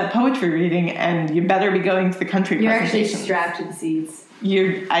going to that poetry reading, and you better be going to the country presentations. You're actually strapped to the seats.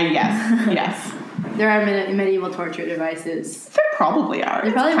 Yes. There are medieval torture devices. There probably are.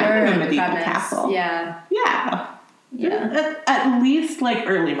 There probably were a medieval castle. Yeah. Yeah. At least, like,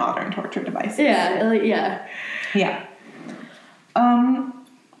 early modern torture devices. Yeah.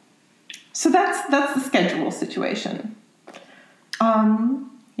 So that's the schedule situation.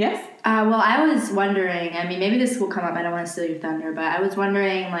 Yes? Well, I was wondering, I mean, maybe this will come up, I don't want to steal your thunder, but I was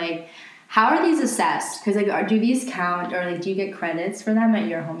wondering, like, how are these assessed? Because, like, do these count, or, like, do you get credits for them at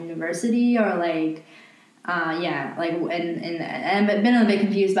your home university, or, like, and I've been a bit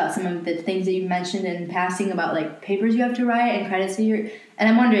confused about some of the things that you mentioned in passing about, like, papers you have to write and credits to and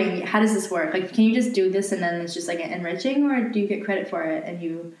I'm wondering, how does this work? Like, can you just do this and then it's just, like, enriching, or do you get credit for it and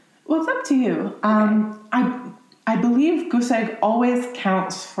you... Well, it's up to you. Okay. I believe Goose Egg always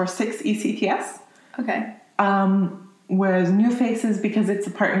counts for 6 ECTS. Okay. Whereas New Faces, because it's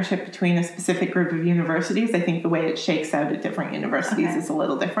a partnership between a specific group of universities, I think the way it shakes out at different universities is a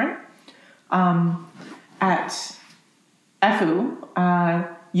little different. At FU,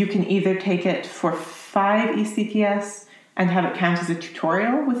 you can either take it for 5 ECTS and have it count as a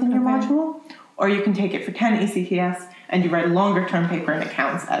tutorial within your module, or you can take it for 10 ECTS and you write a longer term paper and it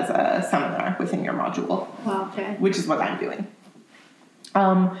counts as a seminar within your module. Wow, okay. Which is what I'm doing.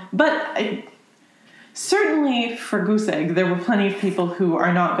 Certainly for Goose Egg, there were plenty of people who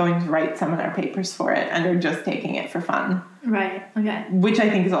are not going to write seminar papers for it and are just taking it for fun. Right, okay. Which I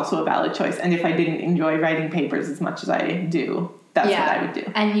think is also a valid choice. And if I didn't enjoy writing papers as much as I do, that's what I would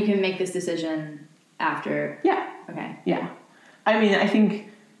do. And you can make this decision after. Yeah. Okay. Yeah. I mean, I think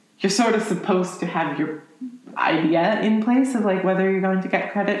you're sort of supposed to have your idea in place of, like, whether you're going to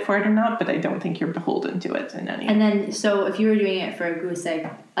get credit for it or not, but I don't think you're beholden to it in any. And then, so if you were doing it for a Goose Egg,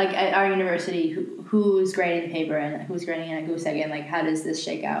 like at our university, who's grading the paper and who's grading it at Goose Egg, and, like, how does this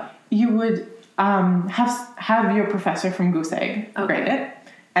shake out? You would have your professor from Goose Egg grade it,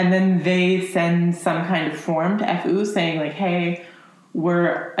 and then they send some kind of form to FU saying, like, hey,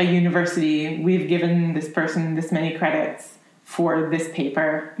 we're a university, we've given this person this many credits for this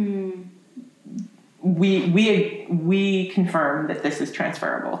paper, we confirm that this is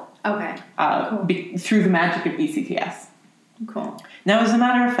transferable. Okay. Cool. Through the magic of ECTS. Cool. Now, as a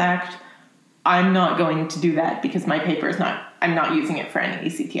matter of fact, I'm not going to do that because my paper is not, I'm not using it for any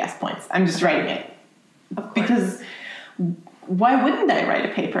ECTS points. I'm just writing it. Because why wouldn't I write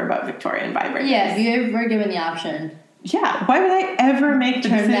a paper about Victorian vibrators? Yeah, if you were given the option. Yeah, why would I ever make the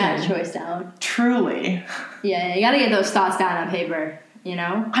Turn decision? that choice down. Truly. Yeah, you gotta get those thoughts down on paper, you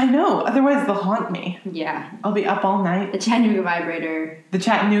know? I know, otherwise they'll haunt me. Yeah. I'll be up all night. The Chattanooga vibrator. The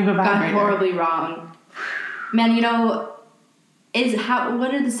Chattanooga vibrator. Gone horribly wrong. Man, you know,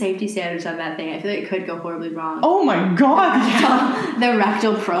 what are the safety standards on that thing? I feel like it could go horribly wrong. Oh my god, yeah. The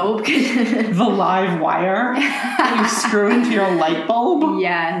rectal probe. The live wire you screw into your light bulb.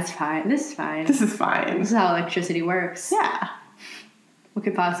 Yeah, it's fine. This is fine. This is fine. This is how electricity works. Yeah. What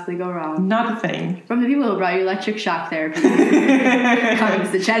could possibly go wrong? Not a thing. From the people who brought you electric shock therapy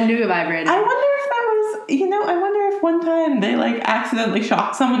comes the Chattanooga vibrator. I wonder if that was, I wonder if one time they accidentally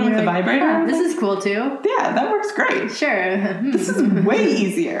shocked someone with the vibrator. Huh, this is cool too. Yeah, that works great. Sure. This is way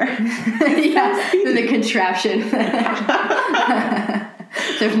easier. Yeah, than the contraption.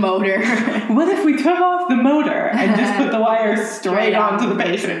 The motor. What if we took off the motor and just put the wire straight onto the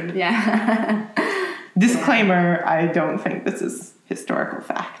patient? Yeah. Disclaimer, I don't think this is historical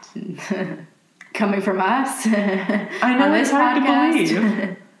fact. Coming from us. I know it's hard podcast. to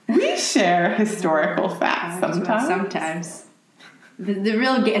believe. We share historical facts sometimes. Sometimes. The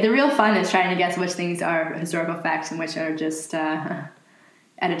real fun is trying to guess which things are historical facts and which are just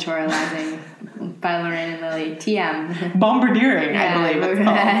editorializing by Lorraine and Lily. TM. Bombardiering, I believe it's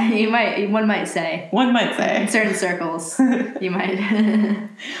called. One might say. One might say. In certain circles, you might.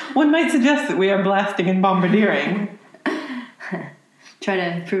 One might suggest that we are blasting and bombardiering. Try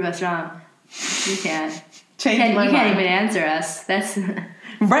to prove us wrong. You can't. You can't even answer us. That's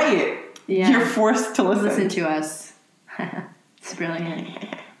right. Yeah. You're forced to listen. Listen to us. It's brilliant.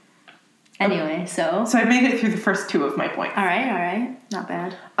 Anyway, so I made it through the first two of my points. All right. Not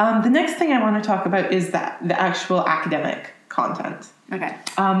bad. The next thing I want to talk about is the actual academic content. Okay.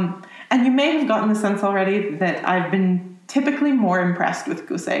 And you may have gotten the sense already that I've been typically more impressed with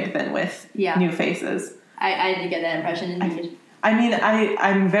GUSEG than with New Faces. I did get that impression indeed.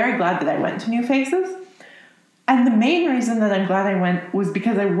 I'm very glad that I went to New Faces. And the main reason that I'm glad I went was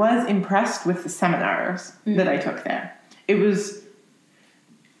because I was impressed with the seminars that I took there. It was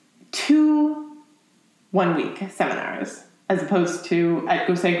 2 one-week seminars, as opposed to at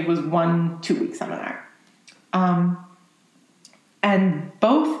GUSEG was 1 2-week seminar. And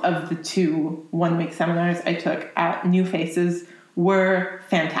both of the 2 one-week seminars I took at New Faces were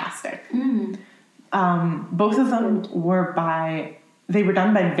fantastic. Both of them were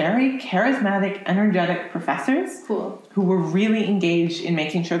done by very charismatic, energetic professors who were really engaged in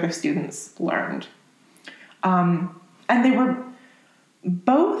making sure their students learned. And they were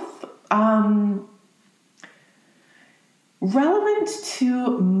both relevant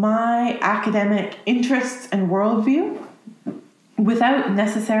to my academic interests and worldview without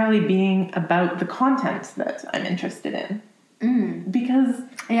necessarily being about the content that I'm interested in. Because...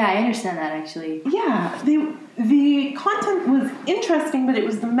 Yeah, I understand that, actually. Yeah, the content was interesting, but it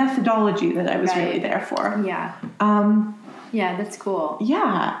was the methodology that I was really there for. Yeah. Yeah, that's cool.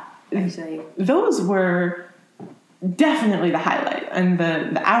 Yeah. Actually. Those were definitely the highlight. And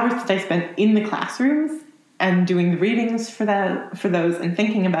the hours that I spent in the classrooms and doing the readings for those and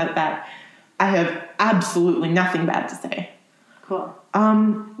thinking about that, I have absolutely nothing bad to say. Cool.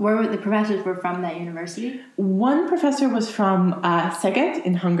 Where the professors were from that university? One professor was from Szeged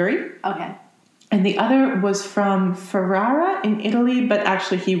in Hungary. Okay. And the other was from Ferrara in Italy, but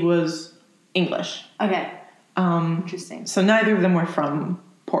actually he was English. Okay. Interesting. So neither of them were from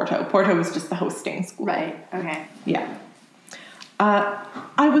Porto. Porto was just the hosting school. Right. Okay. Yeah.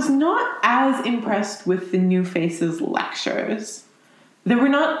 I was not as impressed with the New Faces lectures. There were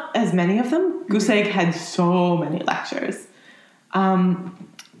not as many of them. GUSEG had so many lectures.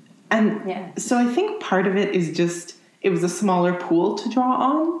 So I think part of it is just, it was a smaller pool to draw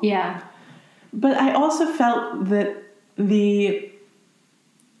on. Yeah. But I also felt that the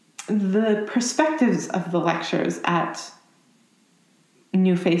perspectives of the lectures at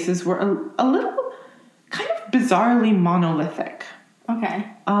New Faces were a little kind of bizarrely monolithic. Okay.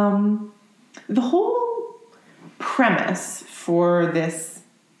 The whole premise for this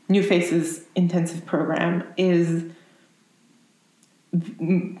New Faces intensive program is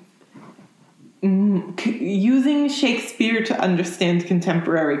using Shakespeare to understand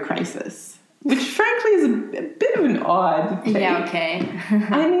contemporary crisis, which frankly is a bit of an odd thing. Yeah, okay.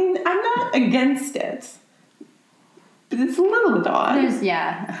 I mean, I'm not against it. it's a little bit odd.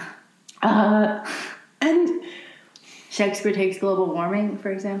 And Shakespeare takes global warming,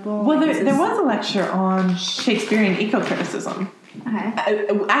 for example. Well, there was a lecture on Shakespearean eco-criticism. Okay.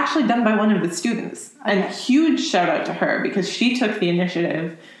 Actually done by one of the students. Okay. And huge shout out to her because she took the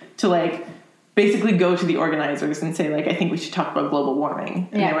initiative to like basically go to the organizers and say like, I think we should talk about global warming.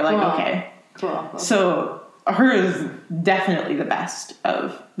 And they were like, okay. Cool. So hers is definitely the best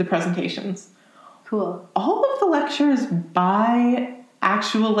of the presentations. Cool. All of the lectures by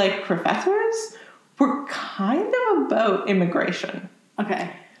actual like professors were kind of about immigration. Okay.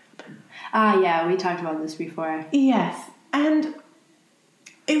 Yeah, we talked about this before. Yes. And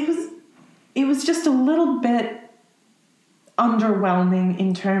it was just a little bit underwhelming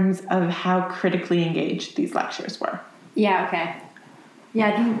in terms of how critically engaged these lectures were. Yeah, okay. Yeah,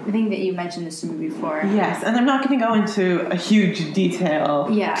 I think that you mentioned this to me before. Yes, and I'm not going to go into a huge detail.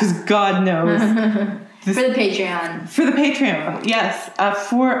 Yeah. Because God knows. For the Patreon. For the Patreon, yes.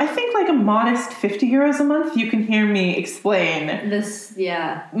 For, I think, like a modest €50 a month, you can hear me explain This,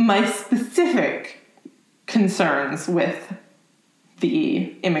 yeah. my specific concerns with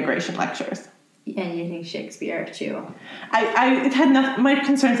the immigration lectures. And you think Shakespeare, too. My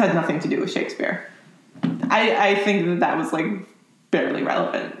concerns had nothing to do with Shakespeare. I think that was, like, barely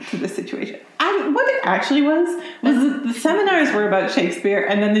relevant to this situation. What it actually was the seminars were about Shakespeare,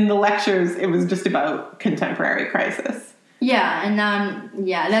 and then in the lectures, it was just about contemporary crisis. Yeah, and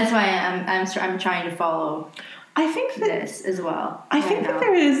that's why I'm trying to follow. I think that this as well. I think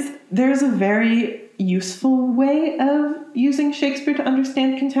that there's a very useful way of using Shakespeare to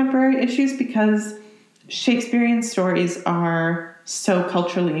understand contemporary issues because Shakespearean stories are so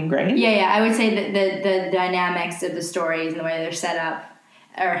culturally ingrained. Yeah, I would say that the dynamics of the stories and the way they're set up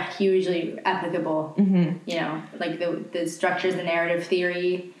are hugely applicable. Mm-hmm. You know, like the structures, the narrative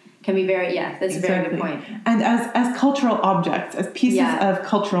theory can be very, that's exactly. A very good point. And as cultural objects, as pieces of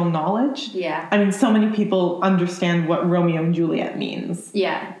cultural knowledge, I mean, so many people understand what Romeo and Juliet means.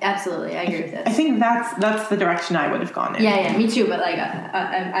 Yeah, absolutely. I agree with this. I think that's the direction I would have gone in. Yeah, me too. But like,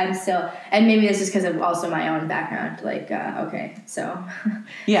 I'm still, and maybe this is because of also my own background. Like, okay, so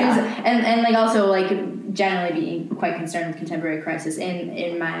and like also like generally being quite concerned with contemporary crisis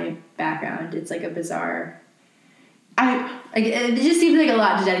in my background. It's like a bizarre. Like it just seems like a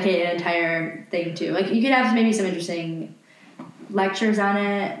lot to dedicate an entire thing to. Like you could have maybe some interesting lectures on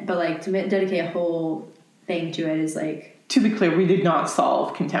it, but like to dedicate a whole thing to it is like. To be clear, we did not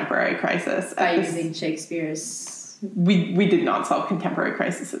solve contemporary crisis by using Shakespeare's. We did not solve contemporary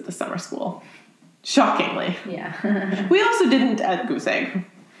crisis at the summer school. Shockingly. Yeah. We also didn't at Goose Egg.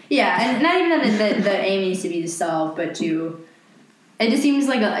 Yeah, and not even that the aim needs to be to solve, but to. It just seems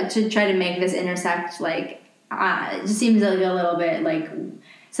like to try to make this intersect like. It just seems like a little bit like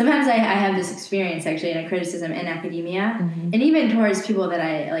sometimes I have this experience actually in a criticism in academia and even towards people that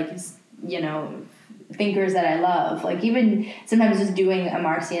I like, you know, thinkers that I love, like even sometimes just doing a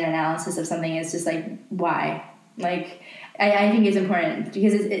Marxian analysis of something is just like, why? Like, I think it's important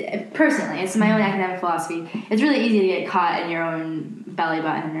because personally, it's my own academic philosophy. It's really easy to get caught in your own belly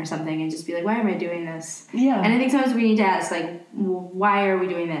button or something and just be like, why am I doing this? Yeah. And I think sometimes we need to ask, like, why are we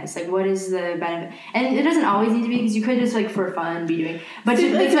doing this? Like, what is the benefit? And it doesn't always need to be because you could just, like, for fun be doing. But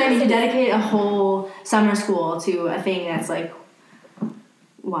that's what I mean, to dedicate a whole summer school to a thing that's like,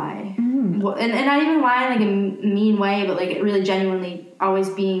 why? Well, and not even why in like a mean way, but like really genuinely always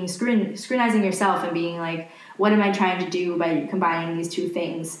being scrutinizing yourself and being like, what am I trying to do by combining these two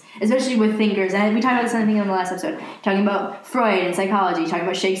things? Especially with thinkers. And we talked about this, I think, in the last episode. Talking about Freud and psychology, talking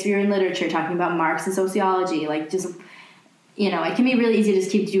about Shakespeare and literature, talking about Marx and sociology. Like, just, you know, it can be really easy to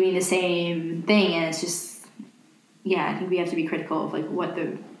just keep doing the same thing. And it's just, I think we have to be critical of, like, what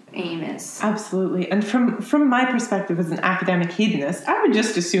the aim is. Absolutely. And from my perspective as an academic hedonist, I would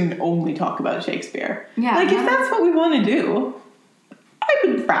just as soon only talk about Shakespeare. Yeah. Like, if that's what we want to do, I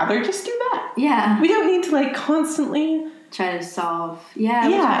would rather just do that. Yeah. We don't need to, like, constantly try to solve. We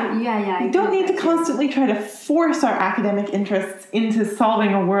don't need to constantly try to force our academic interests into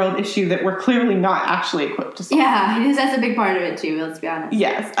solving a world issue that we're clearly not actually equipped to solve. Yeah, because that's a big part of it too, let's be honest.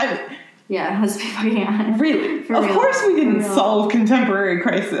 Yes. Let's be fucking honest. Really? Of course we didn't solve contemporary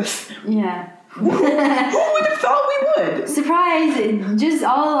crisis. Yeah. Who would have thought we would? Surprise! Just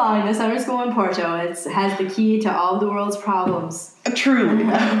all along, the summer school in Porto has the key to all of the world's problems. Truly.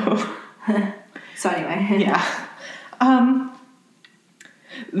 So anyway. Yeah.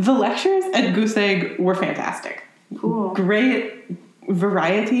 The lectures at Goose Egg were fantastic. Cool. Great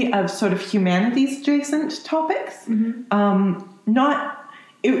variety of sort of humanities adjacent topics.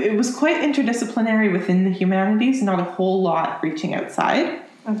 It was quite interdisciplinary within the humanities, not a whole lot reaching outside.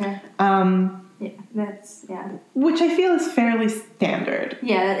 Okay. Yeah, that's, yeah. Which I feel is fairly standard.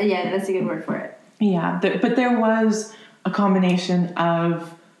 Yeah, that's a good word for it. Yeah, but there was a combination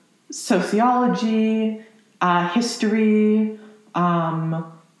of sociology, history.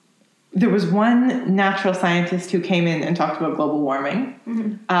 There was one natural scientist who came in and talked about global warming.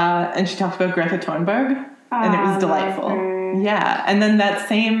 Mm-hmm. And she talked about Greta Thunberg. And it was delightful. Yeah, and then that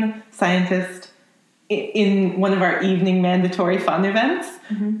same scientist in one of our evening mandatory fun events.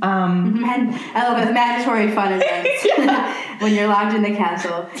 Mm-hmm. And I love it, mandatory fun events. When you're locked in the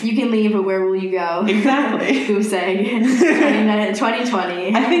castle, you can leave, but where will you go? Exactly. Goose egg.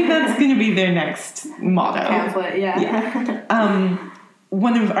 2020. I think that's going to be their next motto. Pamphlet, Yeah.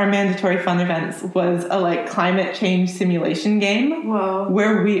 One of our mandatory fun events was a climate change simulation game. Whoa.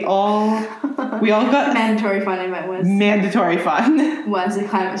 Where we all got mandatory fun event was mandatory fun. Was a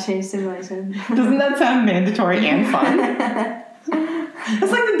climate change simulation. Doesn't that sound mandatory and fun?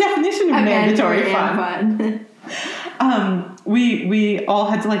 That's like the definition of mandatory fun. We all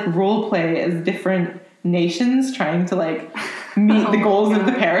had to role play as different nations trying to meet the goals of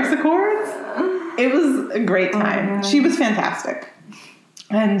the Paris Accords. It was a great time. She was fantastic.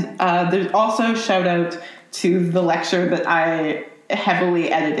 And there's also shout out to the lecture that I heavily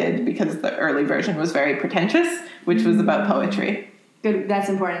edited because the early version was very pretentious, which was about poetry. Good, that's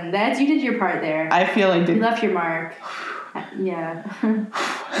important. You did your part there. I feel I did. You left your mark. Yeah.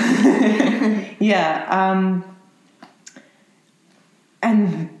 Yeah.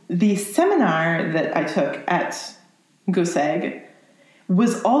 And the seminar that I took at Goose Egg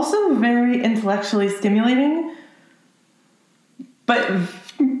was also very intellectually stimulating, but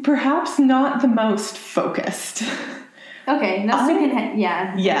perhaps not the most focused. Okay,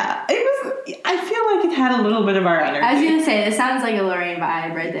 yeah. Yeah, it was. I feel like it had a little bit of our energy. I was gonna say, it sounds like a Lorraine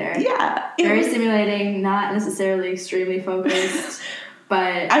vibe right there. Yeah, very stimulating, not necessarily extremely focused,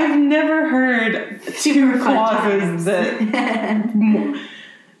 but I've never heard two clauses that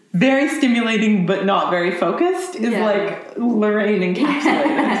very stimulating but not very focused is Lorraine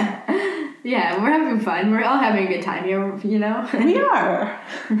encapsulated. Yeah, we're having fun. We're all having a good time here, you know? We are.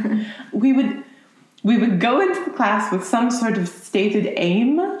 We would go into the class with some sort of stated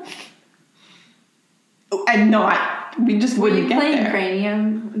aim and we just wouldn't get there. Were you playing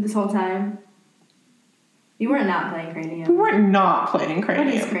Cranium this whole time? You were not playing Cranium. We were not playing Cranium.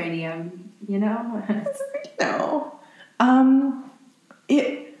 What is Cranium? You know? No.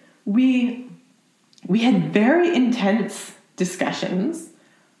 We had very intense discussions.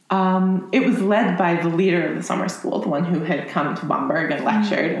 It was led by the leader of the summer school, the one who had come to Bamberg and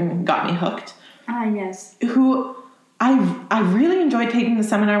lectured and got me hooked. Ah, yes. Who I really enjoyed taking the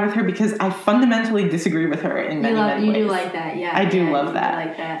seminar with her because I fundamentally disagree with her in many ways. You do like that, yeah. I do love that. I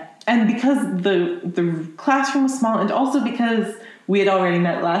like that. And because the classroom was small, and also because we had already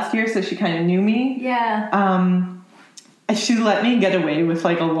met last year, so she kind of knew me. Yeah. She let me get away with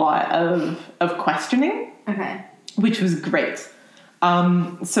a lot of questioning. Okay. Which was great.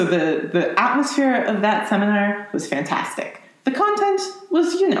 So the atmosphere of that seminar was fantastic. The content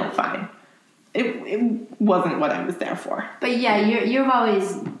was, fine. It wasn't what I was there for. But yeah, you've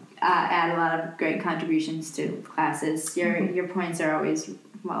always add a lot of great contributions to classes. Your points are always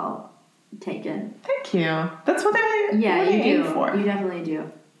well taken. Thank you. That's what I you aim do. for. You definitely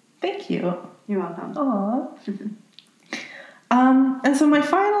do. Thank you. You're welcome. Aww. And so my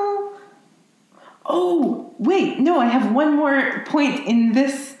final... Oh, wait. No, I have one more point in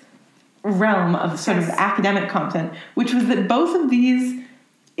this realm of sort of academic content, which was that both of these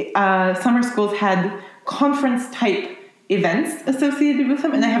summer schools had conference-type events associated with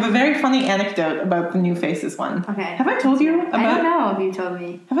them, and I have a very funny anecdote about the New Faces one. Okay. Have I told you about... I don't know if you told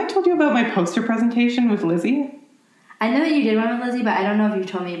me. Have I told you about my poster presentation with Lizzie? I know that you did one with Lizzie, but I don't know if you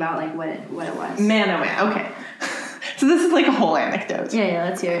told me about what it was. Man, oh man. Okay. So this is a whole anecdote. Yeah,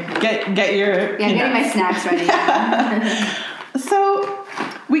 let's hear it. Get your... Yeah, I'm getting my snacks ready. So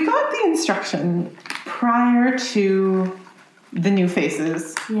we got the instruction prior to the New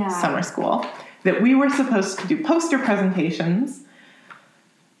Faces summer school that we were supposed to do poster presentations,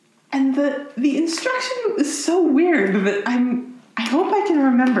 and the instruction was so weird that I hope I can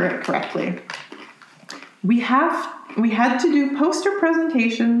remember it correctly. We had to do poster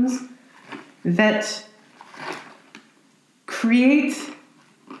presentations that create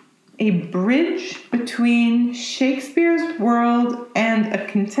a bridge between Shakespeare's world and a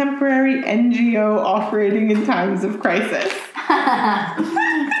contemporary NGO operating in times of crisis.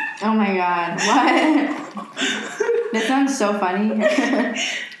 Oh my god, what? That sounds so funny.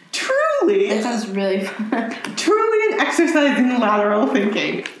 Truly. That sounds really fun. Truly an exercise in lateral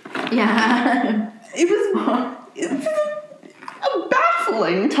thinking. Yeah. It was a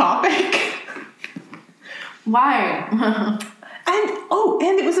baffling topic. Why?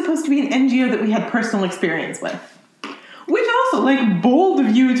 And it was supposed to be an NGO that we had personal experience with. Which also, like, bold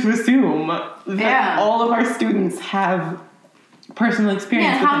of you to assume that all of our students have personal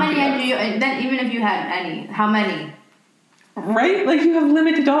experience with how many NGOs. then even if you had any, how many? Right? Like, you have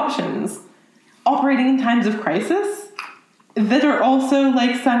limited options. Operating in times of crisis that are also,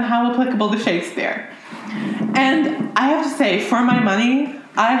 like, somehow applicable to Shakespeare. And I have to say, for my money,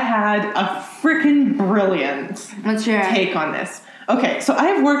 I had a freaking brilliant take on this. Okay, so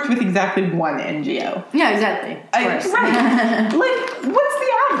I've worked with exactly one NGO. Yeah, exactly. Right. Like, what's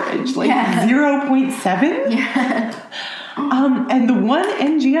the average? Like 0.7? Yeah. And the one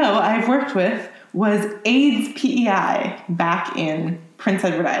NGO I've worked with was AIDS PEI back in Prince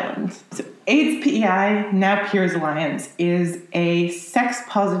Edward Island. So AIDS PEI, now Peers Alliance, is a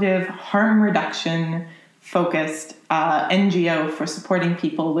sex-positive harm reduction focused NGO for supporting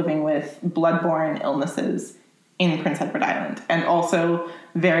people living with bloodborne illnesses in Prince Edward Island, and also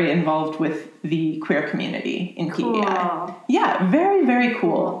very involved with the queer community in PEI. Yeah, very, very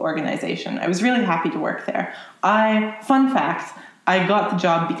cool organization. I was really happy to work there. Fun fact, I got the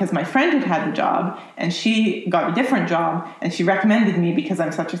job because my friend had the job, and she got a different job, and she recommended me because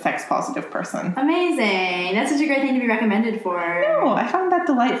I'm such a sex-positive person. Amazing. That's such a great thing to be recommended for. No, I found that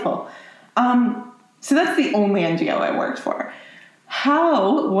delightful. So that's the only NGO I worked for.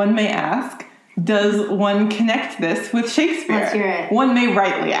 How, one may ask, does one connect this with Shakespeare? Let's hear it. One may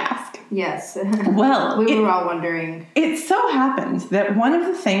rightly ask. Yes. Well, we were all wondering. It so happened that one of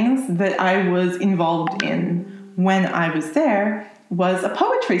the things that I was involved in when I was there was a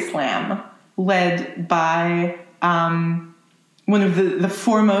poetry slam led by one of the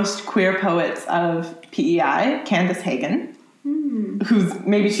foremost queer poets of PEI, Candace Hagen, who's,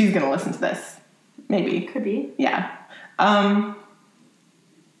 maybe she's going to listen to this. Maybe. Could be. Yeah.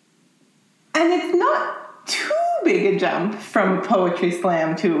 And it's not too big a jump from a poetry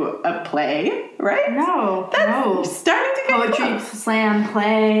slam to a play, right? No. That's starting to get poetry close. slam,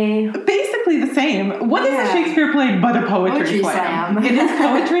 play. Basically the same. What is a Shakespeare play but a poetry slam? It is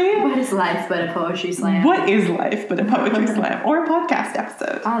poetry. What is life but a poetry slam? What is life but a poetry slam? Or a podcast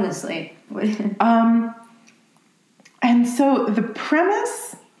episode. Honestly. And so the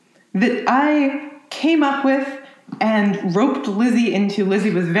premise that I came up with and roped Lizzie into, Lizzie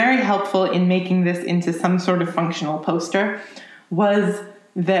was very helpful in making this into some sort of functional poster, was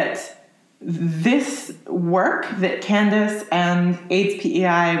that this work that Candace and AIDS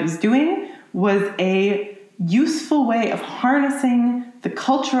PEI was doing was a useful way of harnessing the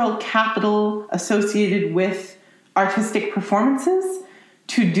cultural capital associated with artistic performances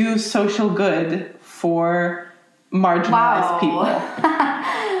to do social good for marginalized people.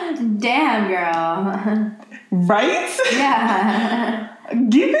 Damn, girl. Right? Yeah.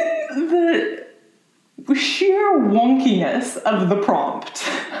 Given the sheer wonkiness of the prompt,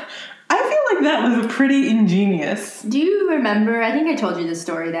 I feel like that was a pretty ingenious. Do you remember, I think I told you this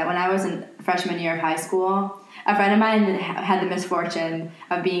story, that when I was in freshman year of high school, a friend of mine had the misfortune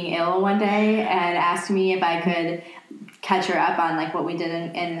of being ill one day and asked me if I could catch her up on like what we did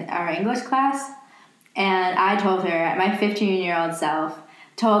in our English class. And I told her, my 15-year-old self,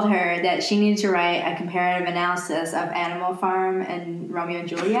 told her that she needed to write a comparative analysis of Animal Farm and Romeo and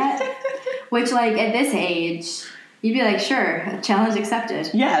Juliet, which, like, at this age, you'd be like, sure, challenge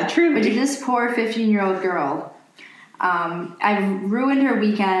accepted. Yeah, truly. But to this poor 15-year-old girl, I ruined her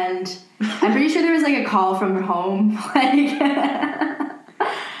weekend. I'm pretty sure there was, like, a call from home,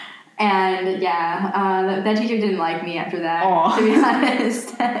 and, yeah, that teacher didn't like me after that, to be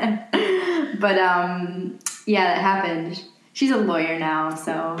honest. But, yeah, that happened. She's a lawyer now,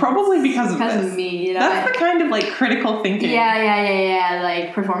 so... Probably because of me, you know? That's the kind of, like, critical thinking. Yeah,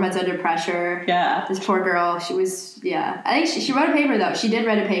 like, performance under pressure. Yeah. This poor girl, she was, I think she wrote a paper, though. She did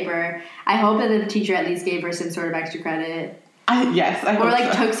write a paper. I hope that the teacher at least gave her some sort of extra credit. Yes, I hope Or,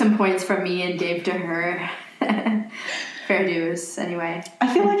 like, so. took some points from me and gave to her. Fair dues, anyway.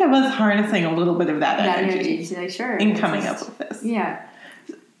 I feel like I was harnessing a little bit of that energy. She's like, sure. In coming up with this. Yeah.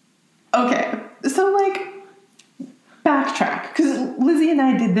 Okay, so, like... Backtrack, because Lizzie and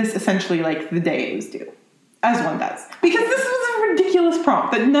I did this essentially like the day it was due, as one does, because this was a ridiculous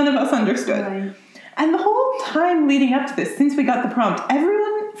prompt that none of us understood. Right. And the whole time leading up to this, since we got the prompt,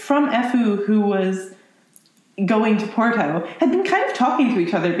 everyone from FU who was going to Porto had been kind of talking to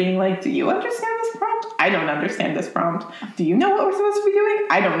each other, being like, do you understand this prompt? I don't understand this prompt. Do you know what we're supposed to be doing?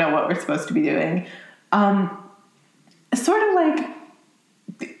 I don't know what we're supposed to be doing. Sort of like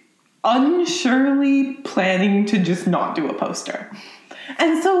unsurely planning to just not do a poster.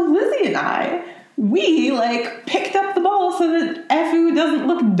 And so Lizzie and I we like picked up the ball so that FU doesn't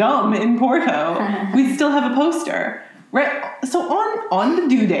look dumb in Porto. We still have a poster. Right. So on the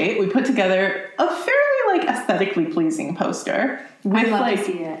due date, we put together a fairly like aesthetically pleasing poster with I'd love like to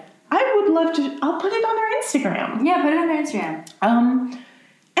see it. I would love to. I'll put it on our Instagram. Yeah, put it on our Instagram. And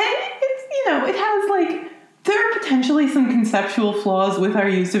it's, it has like, there are potentially some conceptual flaws with our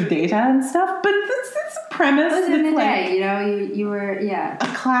use of data and stuff, but it's a premise. It was in the like day, you were, yeah.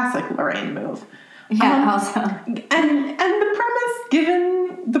 a classic Lorraine move. Yeah, also. And the premise,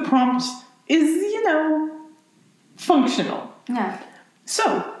 given the prompt, is, functional. Yeah.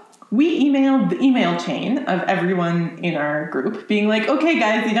 So we emailed the email chain of everyone in our group being like, okay,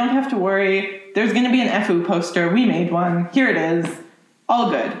 guys, you don't have to worry. There's going to be an FU poster. We made one. Here it is.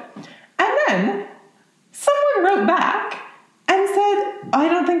 All good. And then someone wrote back and said, I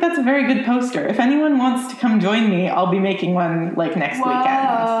don't think that's a very good poster. If anyone wants to come join me, I'll be making one like next weekend.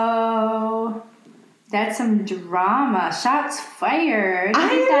 Whoa. That's some drama. Shots fired. Look I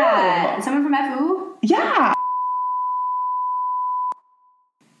at know. that. Someone from FU? Yeah.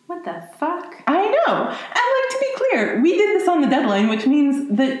 What the fuck? I know. And to be clear, we did this on the deadline, which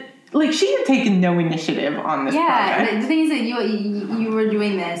means that she had taken no initiative on this project. Yeah, the thing is that you were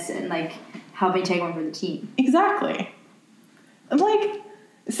doing this and helping take one for the team. Exactly. And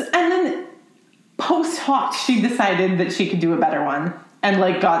then post hoc, she decided that she could do a better one and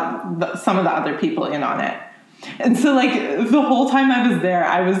got some of the other people in on it. And so the whole time I was there,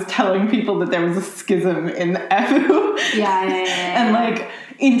 I was telling people that there was a schism in the FU. Yeah. And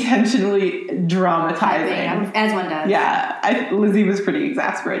intentionally dramatizing. As one does. Yeah, Lizzie was pretty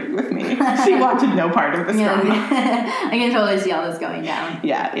exasperated with me. She wanted no part of this drama. I can totally see all this going down.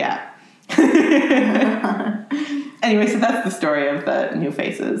 Yeah. Anyway, so that's the story of the New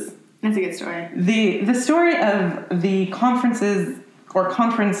Faces. That's a good story. The story of the conferences or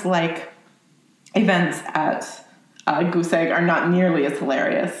conference-like events at Goose Egg are not nearly as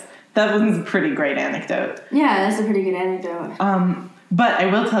hilarious. That was a pretty great anecdote. Yeah, that's a pretty good anecdote. But I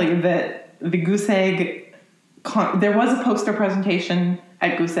will tell you that the Goose Egg, there was a poster presentation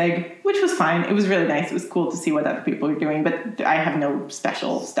at Goose Egg, which was fine. It was really nice. It was cool to see what other people were doing, but I have no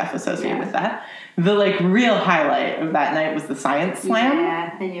special stuff associated with that. The real highlight of that night was the Science Slam.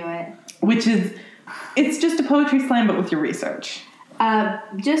 Yeah, I knew it. Which is, it's just a poetry slam, but with your research.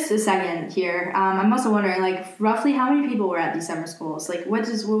 Just a second here. I'm also wondering, roughly how many people were at these summer schools? What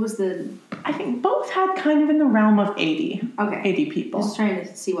was the... I think both had kind of in the realm of 80. Okay. 80 people. Just trying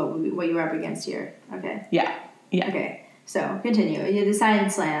to see what you were up against here. Okay. Yeah. Okay. So, continue. You had the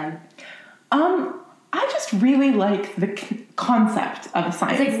Science Slam. I just really like the concept of a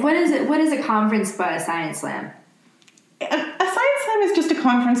science slam. What is a conference but a Science Slam? A Science Slam is just a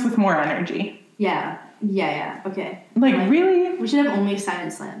conference with more energy. Yeah. Okay. Really? We should have only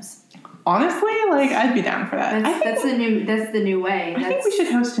Science Slams. Honestly, I'd be down for that. That's the new way. I think we should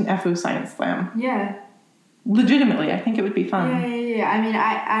host an FU Science Slam. Yeah. Legitimately, I think it would be fun. Yeah. I mean,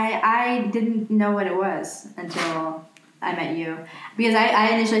 I didn't know what it was until I met you, because I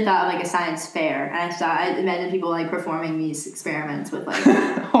initially thought of a science fair, and I imagined people performing these experiments with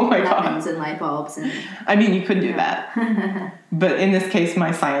oh my god, and light bulbs and. I mean, you could do that, but in this case,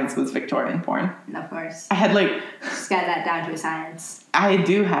 my science was Victorian porn. Of course, I had just got that down to a science. I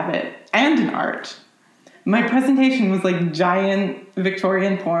do have it, and an art. My presentation was giant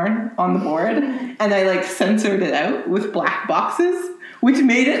Victorian porn on the board, and I censored it out with black boxes, which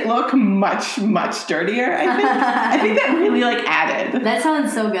made it look much, much dirtier, I think. I think that really added. That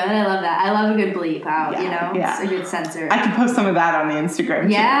sounds so good. I love that. I love a good bleep out, Yeah. It's a good censor. I could post some of that on the Instagram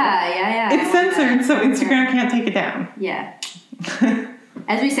too. Yeah. It's censored, so Instagram can't take it down. Yeah.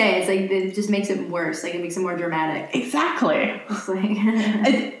 As we say, it's it just makes it worse. It makes it more dramatic. Exactly. It's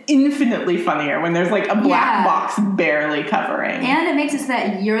it's infinitely funnier when there's a black box barely covering. And it makes it so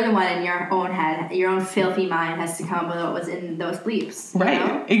that you're the one in your own head, your own filthy mind has to come up with what was in those bleeps.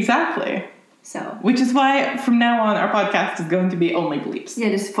 Right. Exactly. So. Which is why from now on our podcast is going to be only bleeps. Yeah,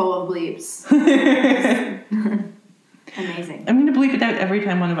 just full of bleeps. Amazing. I'm going to bleep it out every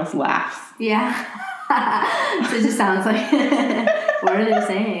time one of us laughs. Yeah. So it just sounds what are they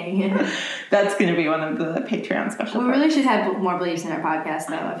saying? That's going to be one of the Patreon special We really should have more bleeps in our podcast,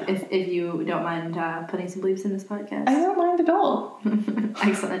 though, if you don't mind putting some bleeps in this podcast. I don't mind at all.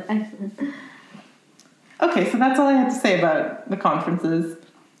 Excellent. Okay, so that's all I had to say about the conferences.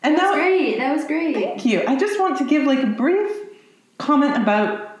 And That was great. Thank you. I just want to give a brief comment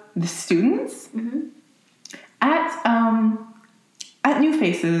about the students. Mm-hmm. At New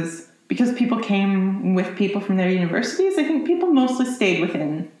Faces, because people came with people from their universities, I think people mostly stayed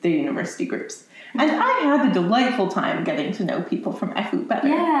within their university groups. And I had a delightful time getting to know people from FU better.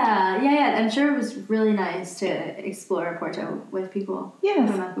 Yeah. I'm sure it was really nice to explore Porto with people Yes,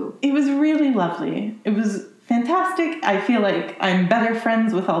 from FU. it was really lovely. It was fantastic. I feel like I'm better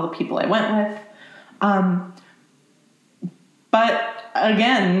friends with all the people I went with. But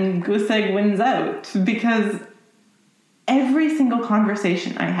again, Goose Egg wins out because every single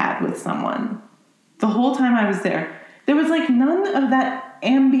conversation I had with someone, the whole time I was there was like none of that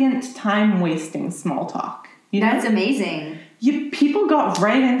ambient time-wasting small talk. That's amazing. People got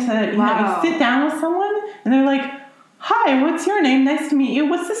right into, you sit down with someone and they're like, hi, what's your name? Nice to meet you.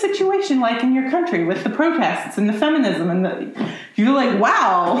 What's the situation like in your country with the protests and the feminism? And you're like,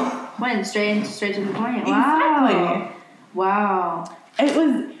 wow. Went straight to the point. Exactly. Wow. It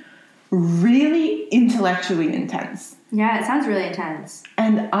was really intellectually intense. Yeah, it sounds really intense.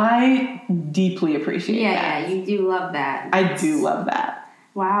 And I deeply appreciate that. Yeah, you do love that. I do love that.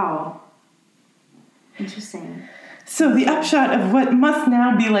 Wow. Interesting. So the upshot of what must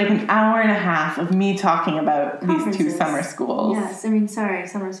now be like an hour and a half of me talking about these two summer schools. Yes, summer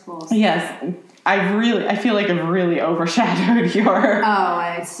schools. Yes, I feel like I've really overshadowed your...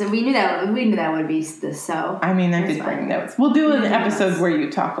 Oh, so we knew that would be so. I mean, I did bring notes. We'll do an episode where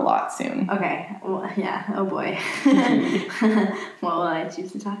you talk a lot soon. Okay, well, yeah, oh boy. What will I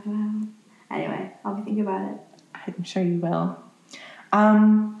choose to talk about? Anyway, I'll be thinking about it. I'm sure you will.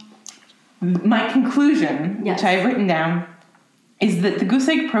 My conclusion, which I've written down, is that the Goose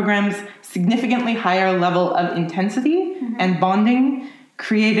Egg program's significantly higher level of intensity and bonding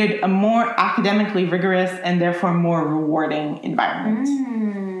created a more academically rigorous and therefore more rewarding environment.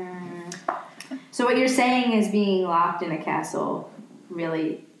 So what you're saying is being locked in a castle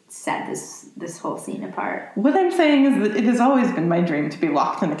really set this whole scene apart. What I'm saying is that it has always been my dream to be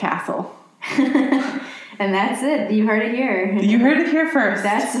locked in a castle. And that's it. You heard it here. You heard it here first.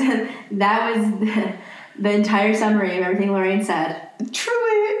 That was the entire summary of everything Lorraine said.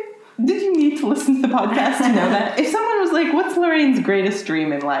 Truly, did you need to listen to the podcast to know that? If someone was like, what's Lorraine's greatest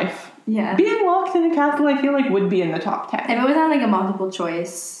dream in life? Yeah. Being locked in a castle, I feel like, would be in the top 10. If it was not like a multiple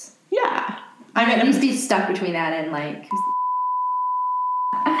choice. Yeah. I mean, at least be stuck between that and like...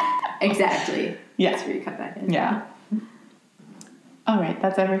 Exactly. Yeah. That's where you cut back in. Yeah. All right,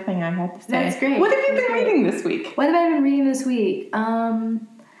 that's everything I had to say. That's great. What have you been reading this week? What have I been reading this week? I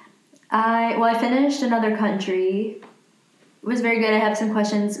finished Another Country. It was very good. I have some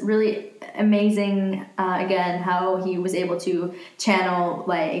questions. Really amazing, again, how he was able to channel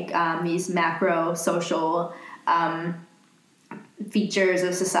like these macro social features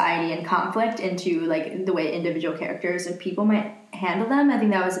of society and conflict into like the way individual characters and people might handle them. I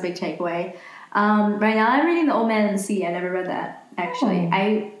think that was a big takeaway. Right now I'm reading The Old Man and the Sea. I never read that, actually.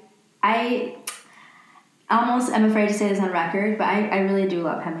 I almost am afraid to say this on record, but I really do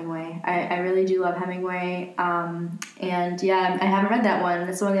love Hemingway. I really do love Hemingway. And yeah, I haven't read that one.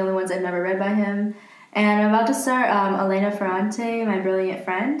 It's one of the only ones I've never read by him. And I'm about to start Elena Ferrante, My Brilliant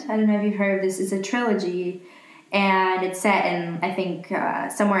Friend. I don't know if you've heard of this. It's a trilogy, and it's set in, I think,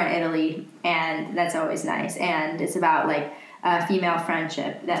 somewhere in Italy, and that's always nice. And it's about, like, female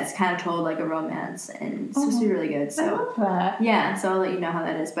friendship that's kind of told like a romance, and it's supposed to be really good. So I love that. Yeah, so I'll let you know how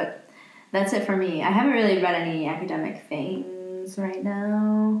that is. But that's it for me. I haven't really read any academic things right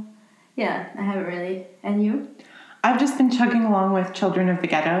now. Yeah, I haven't really. And you? I've just been chugging along with Children of the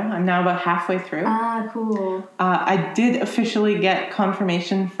Ghetto. I'm now about halfway through. Ah, cool. I did officially get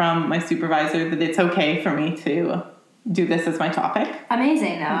confirmation from my supervisor that it's okay for me to do this as my topic.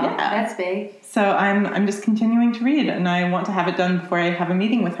 Amazing, though. Yeah. That's big. So I'm just continuing to read, and I want to have it done before I have a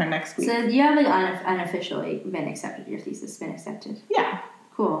meeting with her next week. So you have like unofficially been accepted. Your thesis been accepted. Yeah.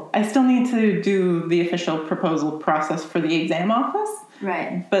 Cool. I still need to do the official proposal process for the exam office.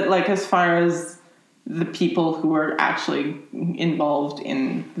 Right. But like as far as the people who are actually involved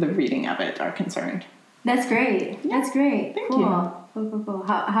in the reading of it are concerned. That's great. Yeah. That's great. Thank you. Cool.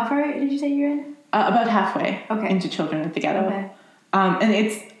 How far did you say you're in? About halfway into Children of the Ghetto. Okay. And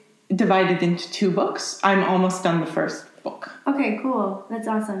it's divided into 2 books. I'm almost done the first book. Okay, cool. That's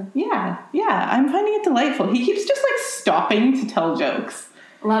awesome. Yeah. I'm finding it delightful. He keeps just like stopping to tell jokes.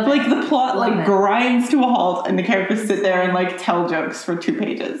 Love like it. the plot Love like it. grinds to a halt, and the characters sit there and like tell jokes for 2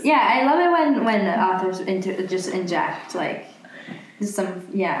 pages. Yeah, I love it when authors just inject like just some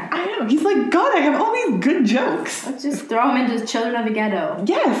I know. He's like, God, I have all these good jokes. Let's just throw them into Children of the Ghetto.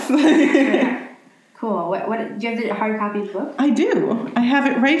 Yes. Yeah. Cool. What do you have the hard copy of the book? I do. I have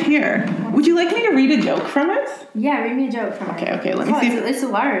it right here. Would you like me to read a joke from it? Yeah, read me a joke from it. Okay, let me see. It's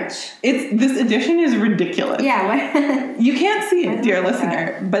large. This edition is ridiculous. Yeah, what? You can't see it, dear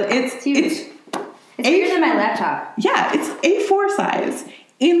listener, but it's huge. It's bigger than my laptop. Yeah, it's A4 size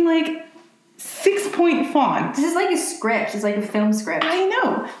in like 6-point font. This is like a script. It's like a film script. I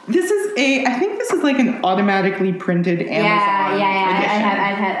know. I think this is like an automatically printed Amazon edition.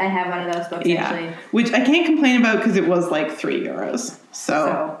 I have one of those books actually. Which I can't complain about because it was like €3.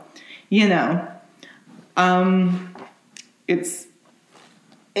 So you know, it's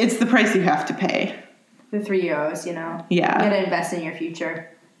the price you have to pay. The €3, you know. Yeah. You gotta invest in your future.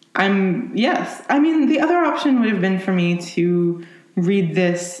 Yes. I mean, the other option would have been for me to read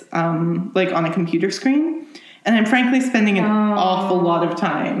this like on a computer screen, and I'm frankly spending an awful lot of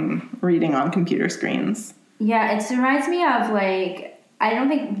time reading on computer screens. Yeah, it reminds me of like, I don't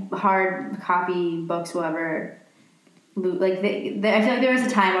think hard copy books will ever like I feel like there was a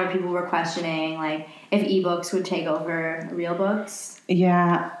time where people were questioning like if ebooks would take over real books.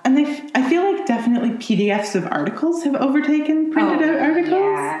 Yeah, and I feel like definitely PDFs of articles have overtaken printed out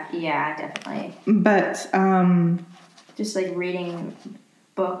articles. Yeah, definitely. But just like reading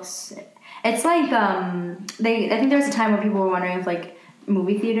books, it's like I think there was a time where people were wondering if like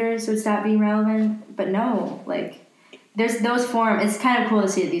movie theaters would stop being relevant, but no, like there's those forums. It's kind of cool to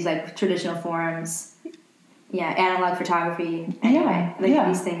see these like traditional forums. Yeah, analog photography. Anyway,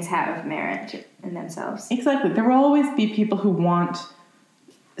 these things have merit in themselves. Exactly. There will always be people who want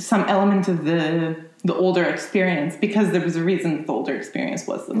some element of the older experience because there was a reason the older experience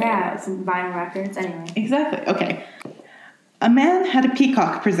was the way it was. Some vinyl records. Anyway. Exactly. Okay. A man had a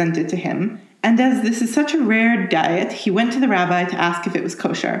peacock presented to him, and as this is such a rare diet, he went to the rabbi to ask if it was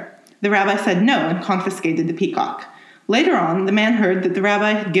kosher. The rabbi said no and confiscated the peacock. Later on, the man heard that the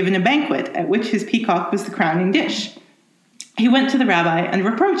rabbi had given a banquet at which his peacock was the crowning dish. He went to the rabbi and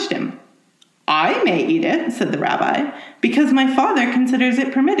reproached him. "I may eat it," said the rabbi, "because my father considers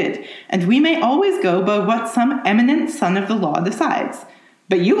it permitted, and we may always go by what some eminent son of the law decides.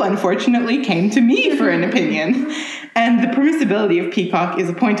 But you, unfortunately, came to me for an opinion. And the permissibility of peacock is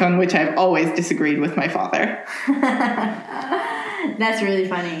a point on which I've always disagreed with my father." That's really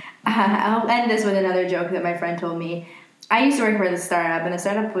funny. I'll end this with another joke that my friend told me. I used to work for the startup, and the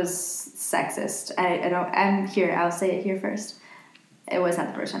startup was sexist. I'll say it here first. It was not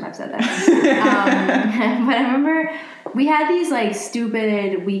the first time I've said that. But I remember we had these like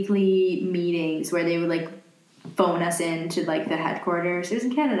stupid weekly meetings where they would like phone us in to like the headquarters. It was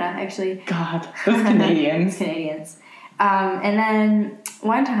in Canada, actually. God, those Canadians. Canadians. And then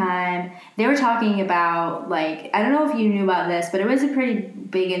one time they were talking about like, I don't know if you knew about this, but it was pretty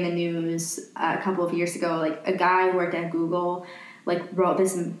big in the news a couple of years ago. Like a guy who worked at Google like wrote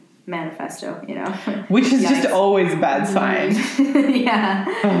this manifesto, you know, which is just always a bad sign. Yeah.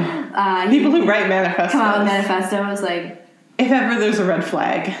 People who write manifestos come out with manifestos like, if ever there's a red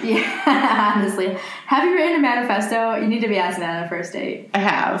flag. Yeah, honestly. Have you written a manifesto? You need to be asked that on a first date. I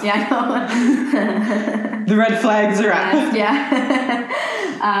have. Yeah, I know. The red flags are up. Yeah.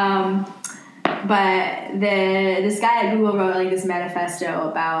 But this guy at Google wrote like this manifesto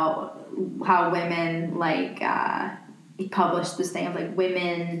about how women like he published this thing of like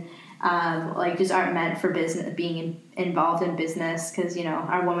women like just aren't meant for business, being involved in business because you know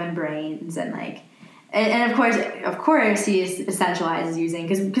our woman brains and like. And of course, he essentializes using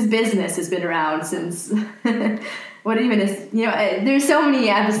because business has been around since what even is there's so many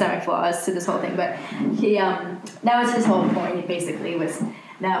epistemic flaws to this whole thing, but he that was his whole point basically was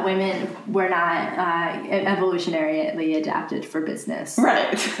that women were not evolutionarily adapted for business,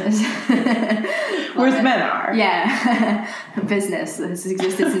 right? Whereas men are. Yeah, business has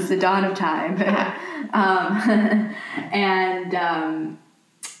existed since the dawn of time,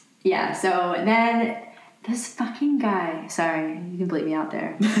 yeah, so then this fucking guy, sorry, you can bleep me out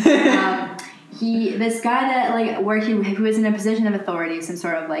there. This guy that like who was in a position of authority, some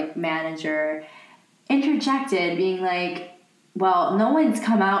sort of like manager, interjected being like, well, no one's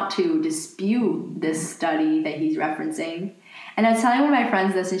come out to dispute this study that he's referencing. And I was telling one of my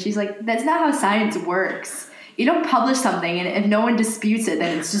friends this, and she's like, that's not how science works. You don't publish something, and if no one disputes it,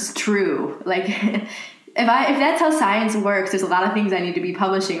 then it's just true. Like... If that's how science works, there's a lot of things I need to be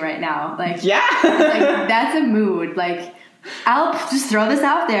publishing right now. Like, yeah, like, that's a mood. Like, I'll just throw this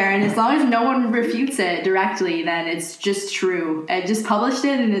out there, and as long as no one refutes it directly, then it's just true. I just published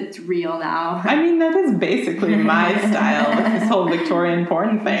it, and it's real now. I mean, that is basically my style with this whole Victorian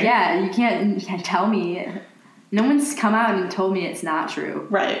porn thing. Yeah, you can't tell me. No one's come out and told me it's not true.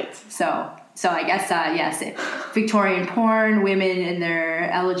 Right. So So I guess, yes, Victorian porn, women and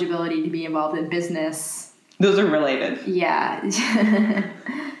their eligibility to be involved in business. Those are related. Yeah. The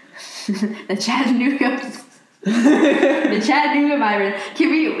Chattanooga vibrator. Can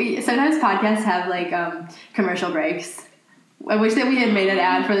we sometimes podcasts have like commercial breaks. I wish that we had made an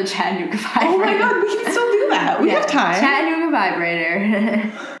ad for the Chattanooga vibrator. Oh my god, we can still do that. We have time. Chattanooga vibrator.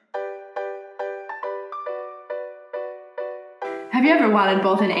 Have you ever wanted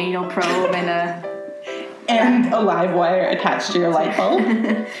both an anal probe and a live wire attached to your light bulb?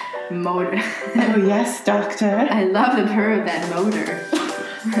 Motor. Oh yes, doctor. I love the purr of that motor.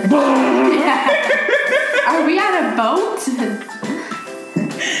 Yeah. Are we on a boat?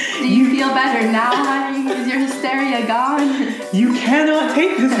 Do you feel better now, honey? Is your hysteria gone? You cannot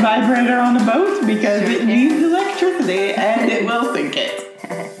take this vibrator on a boat because it needs electricity and it will sink it.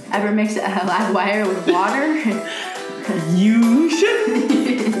 Ever mix a live wire with water? You shouldn't.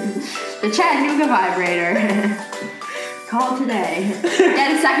 The Chattanooga vibrator. Call today.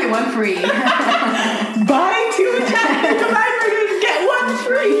 Get a second one free. Buy 2 Chattanooga vibrators, get 1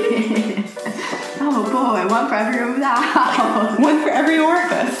 free. Oh boy, one for every room in the house. One for every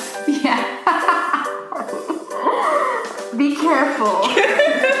orifice. Yeah. Be careful.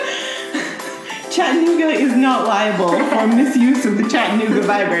 Chattanooga is not liable for misuse of the Chattanooga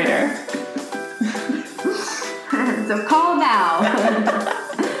vibrator. So call now.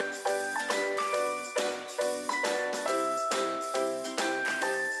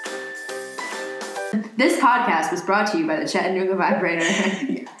 This podcast was brought to you by the Chattanooga vibrator.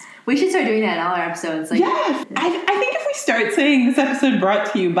 Yes. We should start doing that in all our episodes. Like, yes. I think if we start saying this episode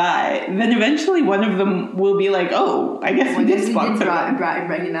brought to you by, then eventually one of them will be like, oh, I guess we did sponsor them.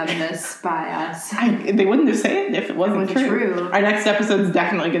 Recognized by us. They wouldn't have said it if it wasn't true. Our next episode is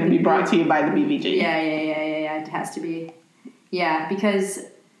definitely going to be brought to you by the BVG. Yeah. It has to be. Yeah, because,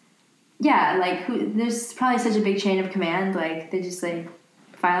 like, there's probably such a big chain of command. Like, they just, like,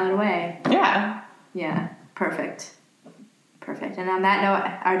 file it away. Yeah. Yeah, perfect. And on that note,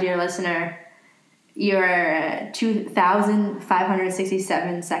 our dear listener, you're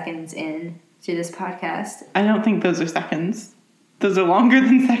 2,567 seconds in to this podcast. I don't think those are seconds. Those are longer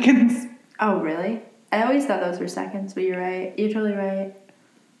than seconds. Oh, really? I always thought those were seconds, but you're right. You're totally right.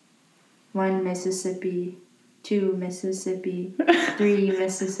 1 Mississippi, 2 Mississippi, 3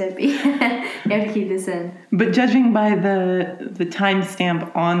 Mississippi. You have to keep this in. But judging by the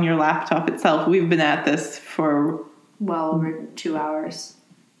timestamp on your laptop itself, we've been at this for... well over 2 hours.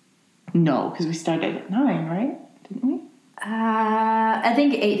 No, because we started at 9, right? Didn't we? I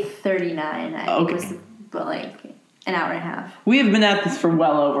think 8:39. I think was like an hour and a half. We have been at this for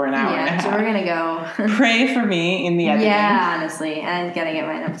well over an hour and a half. Yeah, so we're gonna go. Pray for me in the editing. Yeah, honestly, and gotta get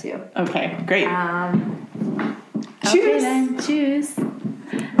mine up too. Okay, great. Cheers. Okay then, cheers.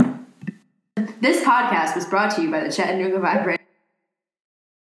 This podcast was brought to you by the Chattanooga Vibrator.